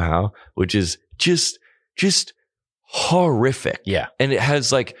page somehow, which is just horrific. Yeah. And it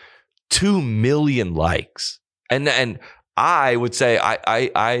has like 2 million likes. And I would say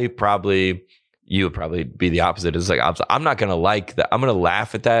I probably, you would probably be the opposite. It's like, I'm not going to like that. I'm going to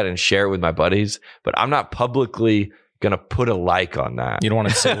laugh at that and share it with my buddies, but I'm not publicly going to put a like on that. You don't want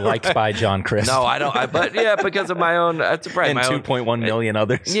to say liked by John Christ. No, I don't. But yeah, because of my own, that's probably and my 2.1 million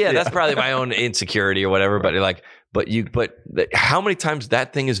others. Yeah, that's probably my own insecurity or whatever. Right. But how many times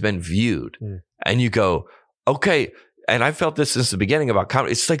that thing has been viewed and you go, okay. And I felt this since the beginning about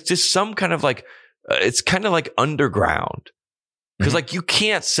comedy. It's like just some kind of like, it's kind of like underground. Because like you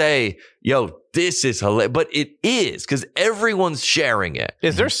can't say, yo, this is hilarious, but it is because everyone's sharing it.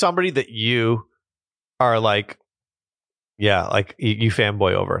 Is there somebody that you are like, yeah, like you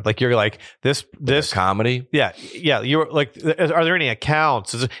fanboy over? Like you're like this comedy? Yeah. You're like, are there any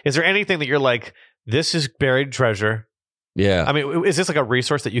accounts? Is there anything that you're like, this is buried treasure? Yeah. I mean, is this like a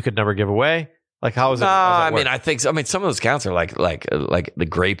resource that you could never give away? Like how is it? I mean, I think some of those accounts are like the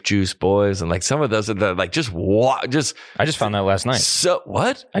Grape Juice Boys, and like some of those are the like just. I just found that last night. So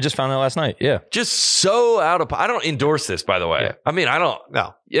what? I just found that last night. Yeah, just so out of. I don't endorse this, by the way. Yeah. I mean, I don't.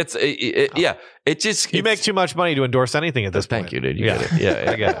 No, yeah. It just you make too much money to endorse anything at this point. Thank you, dude. You get it.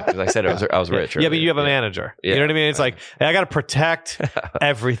 Yeah, I get it. Because I said I was rich. Yeah, but you have a manager. Yeah. You know what I mean? It's like hey, I got to protect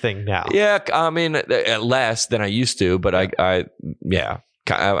everything now. Yeah, I mean, less than I used to, but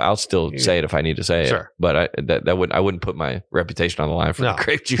I'll still say it if I need to say it, but I wouldn't put my reputation on the line for the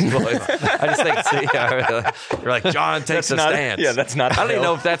Grape Juice Boys. I just think you're like John takes a stance. Yeah, that's not. I don't even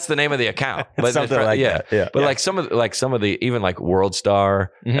know if that's the name of the account, but something like that. Yeah, but like some of the even like World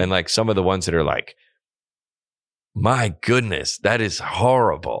Star and like some of the ones that are like, my goodness, that is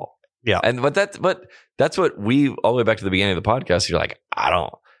horrible. Yeah, and but that's what we all the way back to the beginning of the podcast. You're like,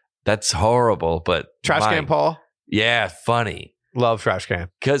 that's horrible, but Trash Can Paul. Yeah, funny. Love Trash Can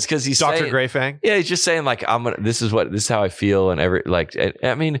because he's Dr. Greyfang. Yeah, he's just saying like this is how I feel and I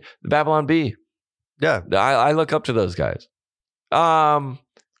mean the Babylon Bee. Yeah, I look up to those guys. I'm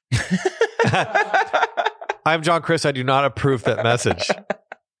John Chris. I do not approve that message.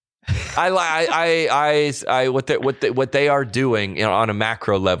 What they are doing on a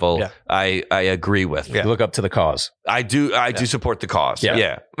macro level. Yeah. I agree with. Yeah. Look up to the cause. I do support the cause.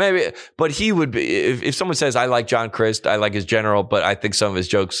 Yeah. Maybe, but he would be if someone says I like John Christ, I like his general, but I think some of his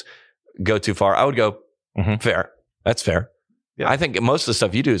jokes go too far. I would go fair. That's fair. Yeah. I think most of the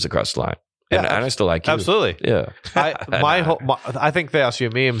stuff you do is across the line. And I still like you. Absolutely. Yeah. I think the SU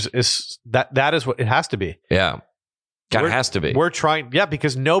memes is that is what it has to be. Yeah. Kind of has to be. We're trying,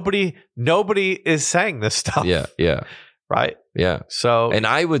 because nobody is saying this stuff. Yeah. Right? Yeah. So, and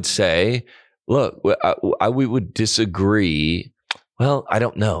I would say, look, we would disagree. Well, I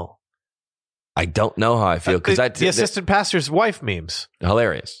don't know. I don't know how I feel because the assistant pastor's wife memes.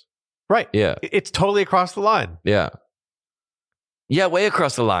 Hilarious. Right. Yeah. It's totally across the line. Yeah. Yeah, way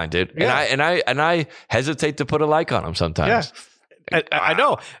across the line, dude. Yeah. And I hesitate to put a like on them sometimes. Yeah. I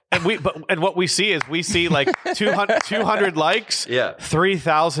know, and what we see is like 200 likes,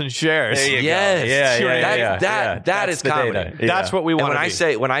 3,000 shares. Yes, that is comedy. Yeah. That's what we want. When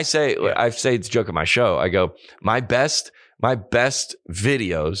I say it's a joke at my show. I go, my best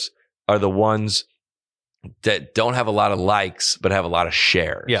videos are the ones that don't have a lot of likes but have a lot of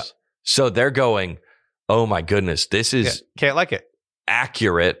shares. Yeah. So they're going, oh my goodness, this is can't like it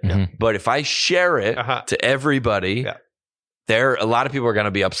accurate. Mm-hmm. But if I share it to everybody. Yeah. A lot of people are going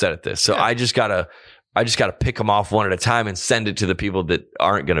to be upset at this. So I just gotta pick them off one at a time and send it to the people that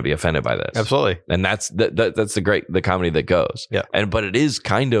aren't going to be offended by this. Absolutely. And that's the comedy that goes. Yeah. But it is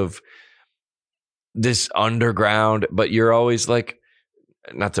kind of this underground, but you're always like,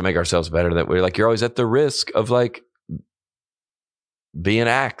 not to make ourselves better, that we're like, you're always at the risk of like being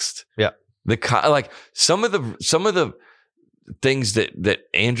axed. Yeah. Like some of the things that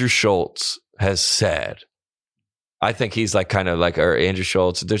Andrew Schultz has said, I think he's like kind of like our Andrew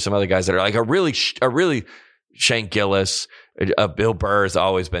Schultz. There's some other guys that are like a really Shane Gillis, Bill Burr has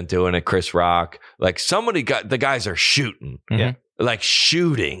always been doing it. Chris Rock, like the guys are shooting, like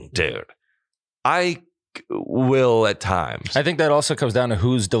shooting, dude. I will at times. I think that also comes down to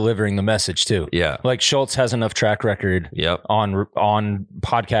who's delivering the message too. Yeah, like Schultz has enough track record. Yep. on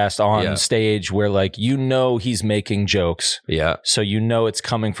podcast, on stage, where like he's making jokes. Yeah, so it's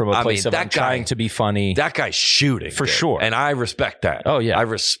coming from a place of trying to be funny. That guy's shooting for sure, and I respect that. Oh yeah, I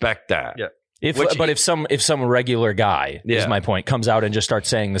respect that. Yeah. If some regular guy, is my point, comes out and just starts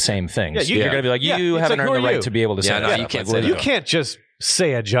saying the same things, you're going to be like, you haven't earned the right to be able to say that. You can't say you can't just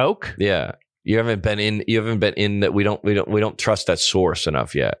say a joke. Yeah. You haven't been in that. We don't trust that source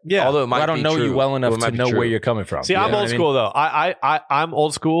enough yet. Yeah. Although it might I don't know you well enough to know where you're coming from. See, I'm old school though. I'm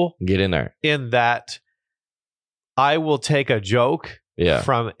old school. Get in there. In that I will take a joke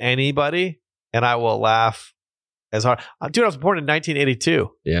from anybody and I will laugh as hard. Dude, I was born in 1982.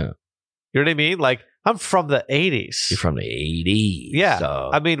 Yeah. You know what I mean? Like, I'm from the 80s. You're from the 80s. Yeah. So.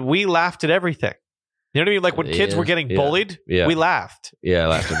 I mean, we laughed at everything. You know what I mean? Like when kids were getting bullied, we laughed. Yeah, I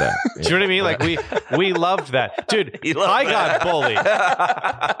laughed at that. Do you know what I mean? Like we loved that. Dude, I got bullied.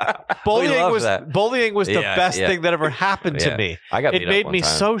 Bullying was the best thing that ever happened to me. It made me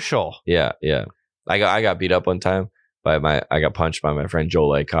social. Yeah, yeah. I got beat up one time by I got punched by my friend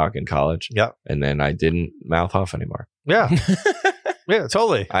Joel Laycock in college. Yep. And then I didn't mouth off anymore. Yeah. Yeah,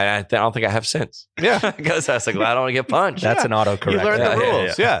 totally. I don't think I have since. Yeah. Because I was like, well, I don't want to get punched. That's an autocorrect. You learned the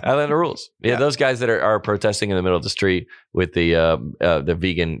rules. Yeah. I learned the rules. Yeah. Those guys that are protesting in the middle of the street with the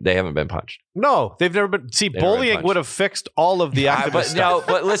vegan, they haven't been punched. No, they've never been. See, bullying would have fixed all of the activist stuff. No,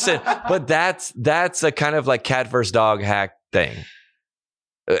 but listen, but that's a kind of like cat versus dog hack thing.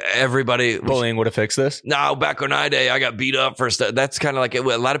 Everybody bullying would have fixed this. No, back on I got beat up for stuff. That's kind of like a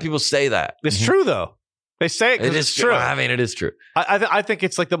lot of people say that. It's true though. They say it because it's true. I mean, it is true. I think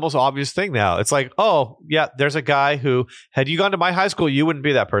it's like the most obvious thing now. It's like, oh, yeah, there's a guy who, had you gone to my high school, you wouldn't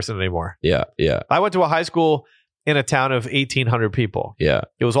be that person anymore. Yeah, yeah. I went to a high school in a town of 1,800 people. Yeah.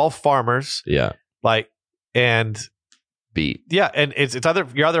 It was all farmers. Yeah. And beat. Yeah, and it's either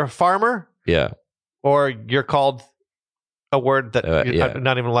you're either a farmer. Yeah. Or you're called a word that you're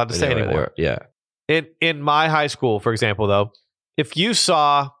not even allowed to say anymore. Yeah. In my high school, for example, though, if you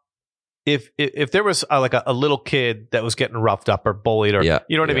saw... If there was like a little kid that was getting roughed up or bullied or you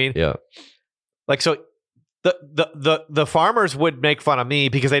know what I mean? Yeah. Like, so the farmers would make fun of me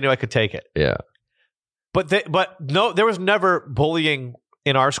because they knew I could take it. Yeah. But no, there was never bullying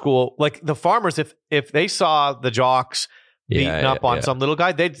in our school. Like the farmers, if they saw the jocks beating up on some little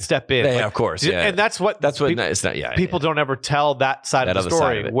guy, they'd step in. Yeah, of course. Yeah. And that's what it's not. Yeah. People don't ever tell that side of the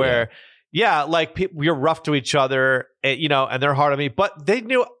story where, like you're rough to each other, and they're hard on me, but they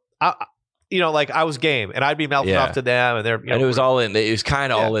knew. Like I was game, and I'd be mouthing off to them, and they're and it was all in. It was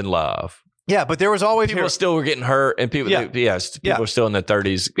kind of all in love. Yeah, but there was always people still were getting hurt, and people, people were still in their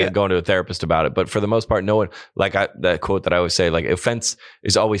 30s going to a therapist about it. But for the most part, no one. Like that quote that I always say, like offense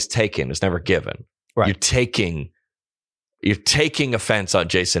is always taken; it's never given. Right. You're taking offense on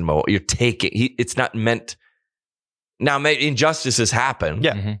Jason Moore. You're taking. It's not meant. Now, injustices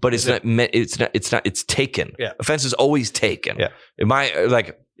happen, but it's not meant. It's taken. Yeah. Offense is always taken. Yeah.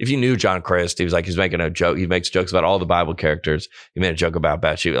 If you knew John Crist, he's making a joke. He makes jokes about all the Bible characters. He made a joke about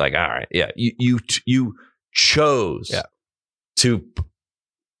Bathsheba. Like, all right, yeah, you chose to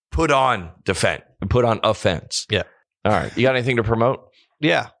put on offense. Yeah. All right. You got anything to promote?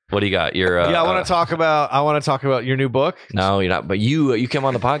 Yeah. What do you got? I want to talk about your new book. No, you're not. But you came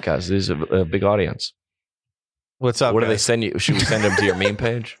on the podcast. There's a big audience. What's up? What do they send you? Should we send them to your meme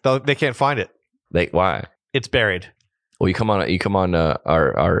page? They can't find it. Why? It's buried. Well, you come on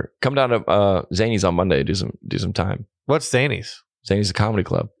come down to Zany's on Monday. Do some time. What's Zany's? Zany's a comedy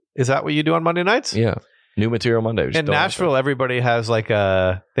club. Is that what you do on Monday nights? Yeah. New material Monday. In Nashville, everybody has they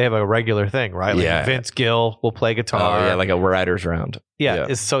have a regular thing, right? Like Vince Gill will play guitar. Oh yeah, like a writers round. Yeah.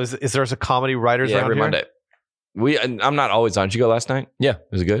 Is there a comedy writers round every here? Monday? I'm not always on. Did you go last night? Yeah.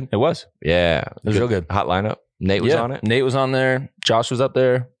 Was it good? It was. Yeah. It was real good. Hot lineup. Nate was on it. Nate was on there. Josh was up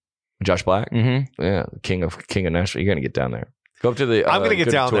there. Josh Black. Mm-hmm. Yeah. King of Nashville. You're gonna get down there. Go up to the. I'm gonna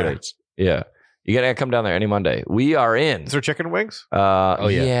get down there. Yeah. You gotta come down there any Monday. We are in. Is there chicken wings?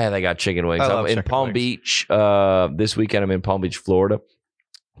 Yeah, they got chicken wings. I'm in Palm Beach. This weekend I'm in Palm Beach, Florida.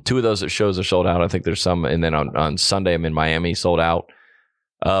 2 of those shows are sold out. I think there's some, and then on Sunday I'm in Miami, sold out.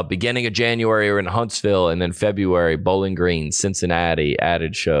 Beginning of January we're in Huntsville, and then February Bowling Green, Cincinnati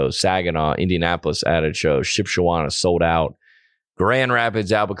added show, Saginaw, Indianapolis added show, Shipshewana sold out. Grand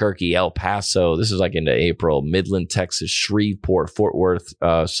Rapids, Albuquerque, El Paso. This is like into April. Midland, Texas, Shreveport, Fort Worth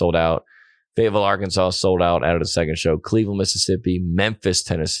sold out. Fayetteville, Arkansas sold out. Added a second show. Cleveland, Mississippi, Memphis,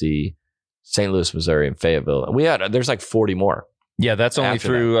 Tennessee, St. Louis, Missouri, and Fayetteville. And there's like 40 more. Yeah, that's only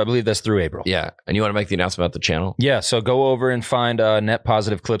through, I believe that's through April. Yeah. And you want to make the announcement about the channel? Yeah. So go over and find Net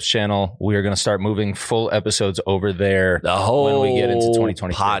Positive Clips channel. We are going to start moving full episodes over there when we get into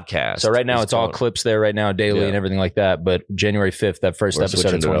 2023. Podcast. So right now it's all clips there right now, daily and everything like that. But January 5th, that first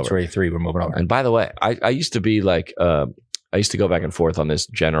episode of 2023, we're moving over. And by the way, I used to be like, I used to go back and forth on this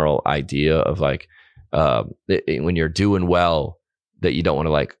general idea of like, when you're doing well, that you don't want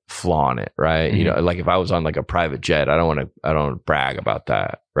to like flaunt it, right? Mm-hmm. Like if I was on like a private jet, I don't want to brag about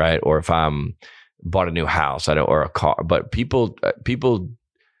that, right? Or if I'm bought a new house, or a car. But people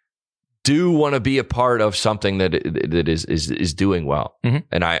do want to be a part of something that is doing well. Mm-hmm.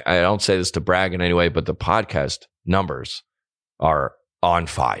 And I don't say this to brag in any way, but the podcast numbers are on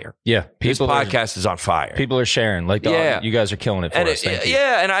fire. Yeah, this podcast is on fire. People are sharing. Like, you guys are killing it for us. Thank you.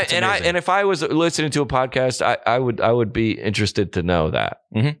 Yeah, and if I was listening to a podcast, I would be interested to know that.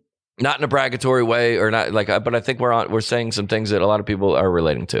 Mm-hmm. Not in a bragatory way, or not like, but I think we're saying some things that a lot of people are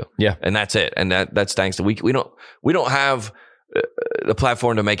relating to. Yeah, and that's it. And that's thanks to we don't have the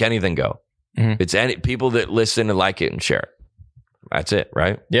platform to make anything go. Mm-hmm. It's any people that listen and like it and share it. That's it,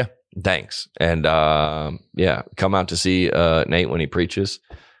 right? Yeah. Thanks. And come out to see Nate when he preaches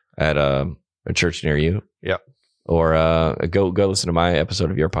at a church near you. Yep. Or go listen to my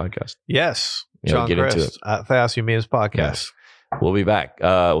episode of your podcast. Yes. John get Chris into it. At Fast You Means Podcast. Yes. We'll be back.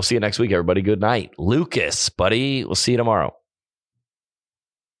 We'll see you next week, everybody. Good night. Lucas, buddy. We'll see you tomorrow.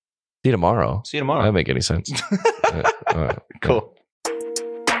 See you tomorrow. See you tomorrow. That doesn't make any sense. All right. Cool.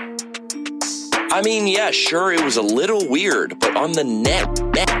 I mean, yeah, sure, it was a little weird, but on the net,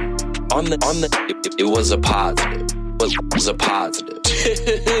 it was a positive. It was a positive.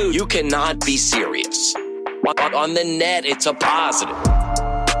 You cannot be serious. On the net, it's a positive.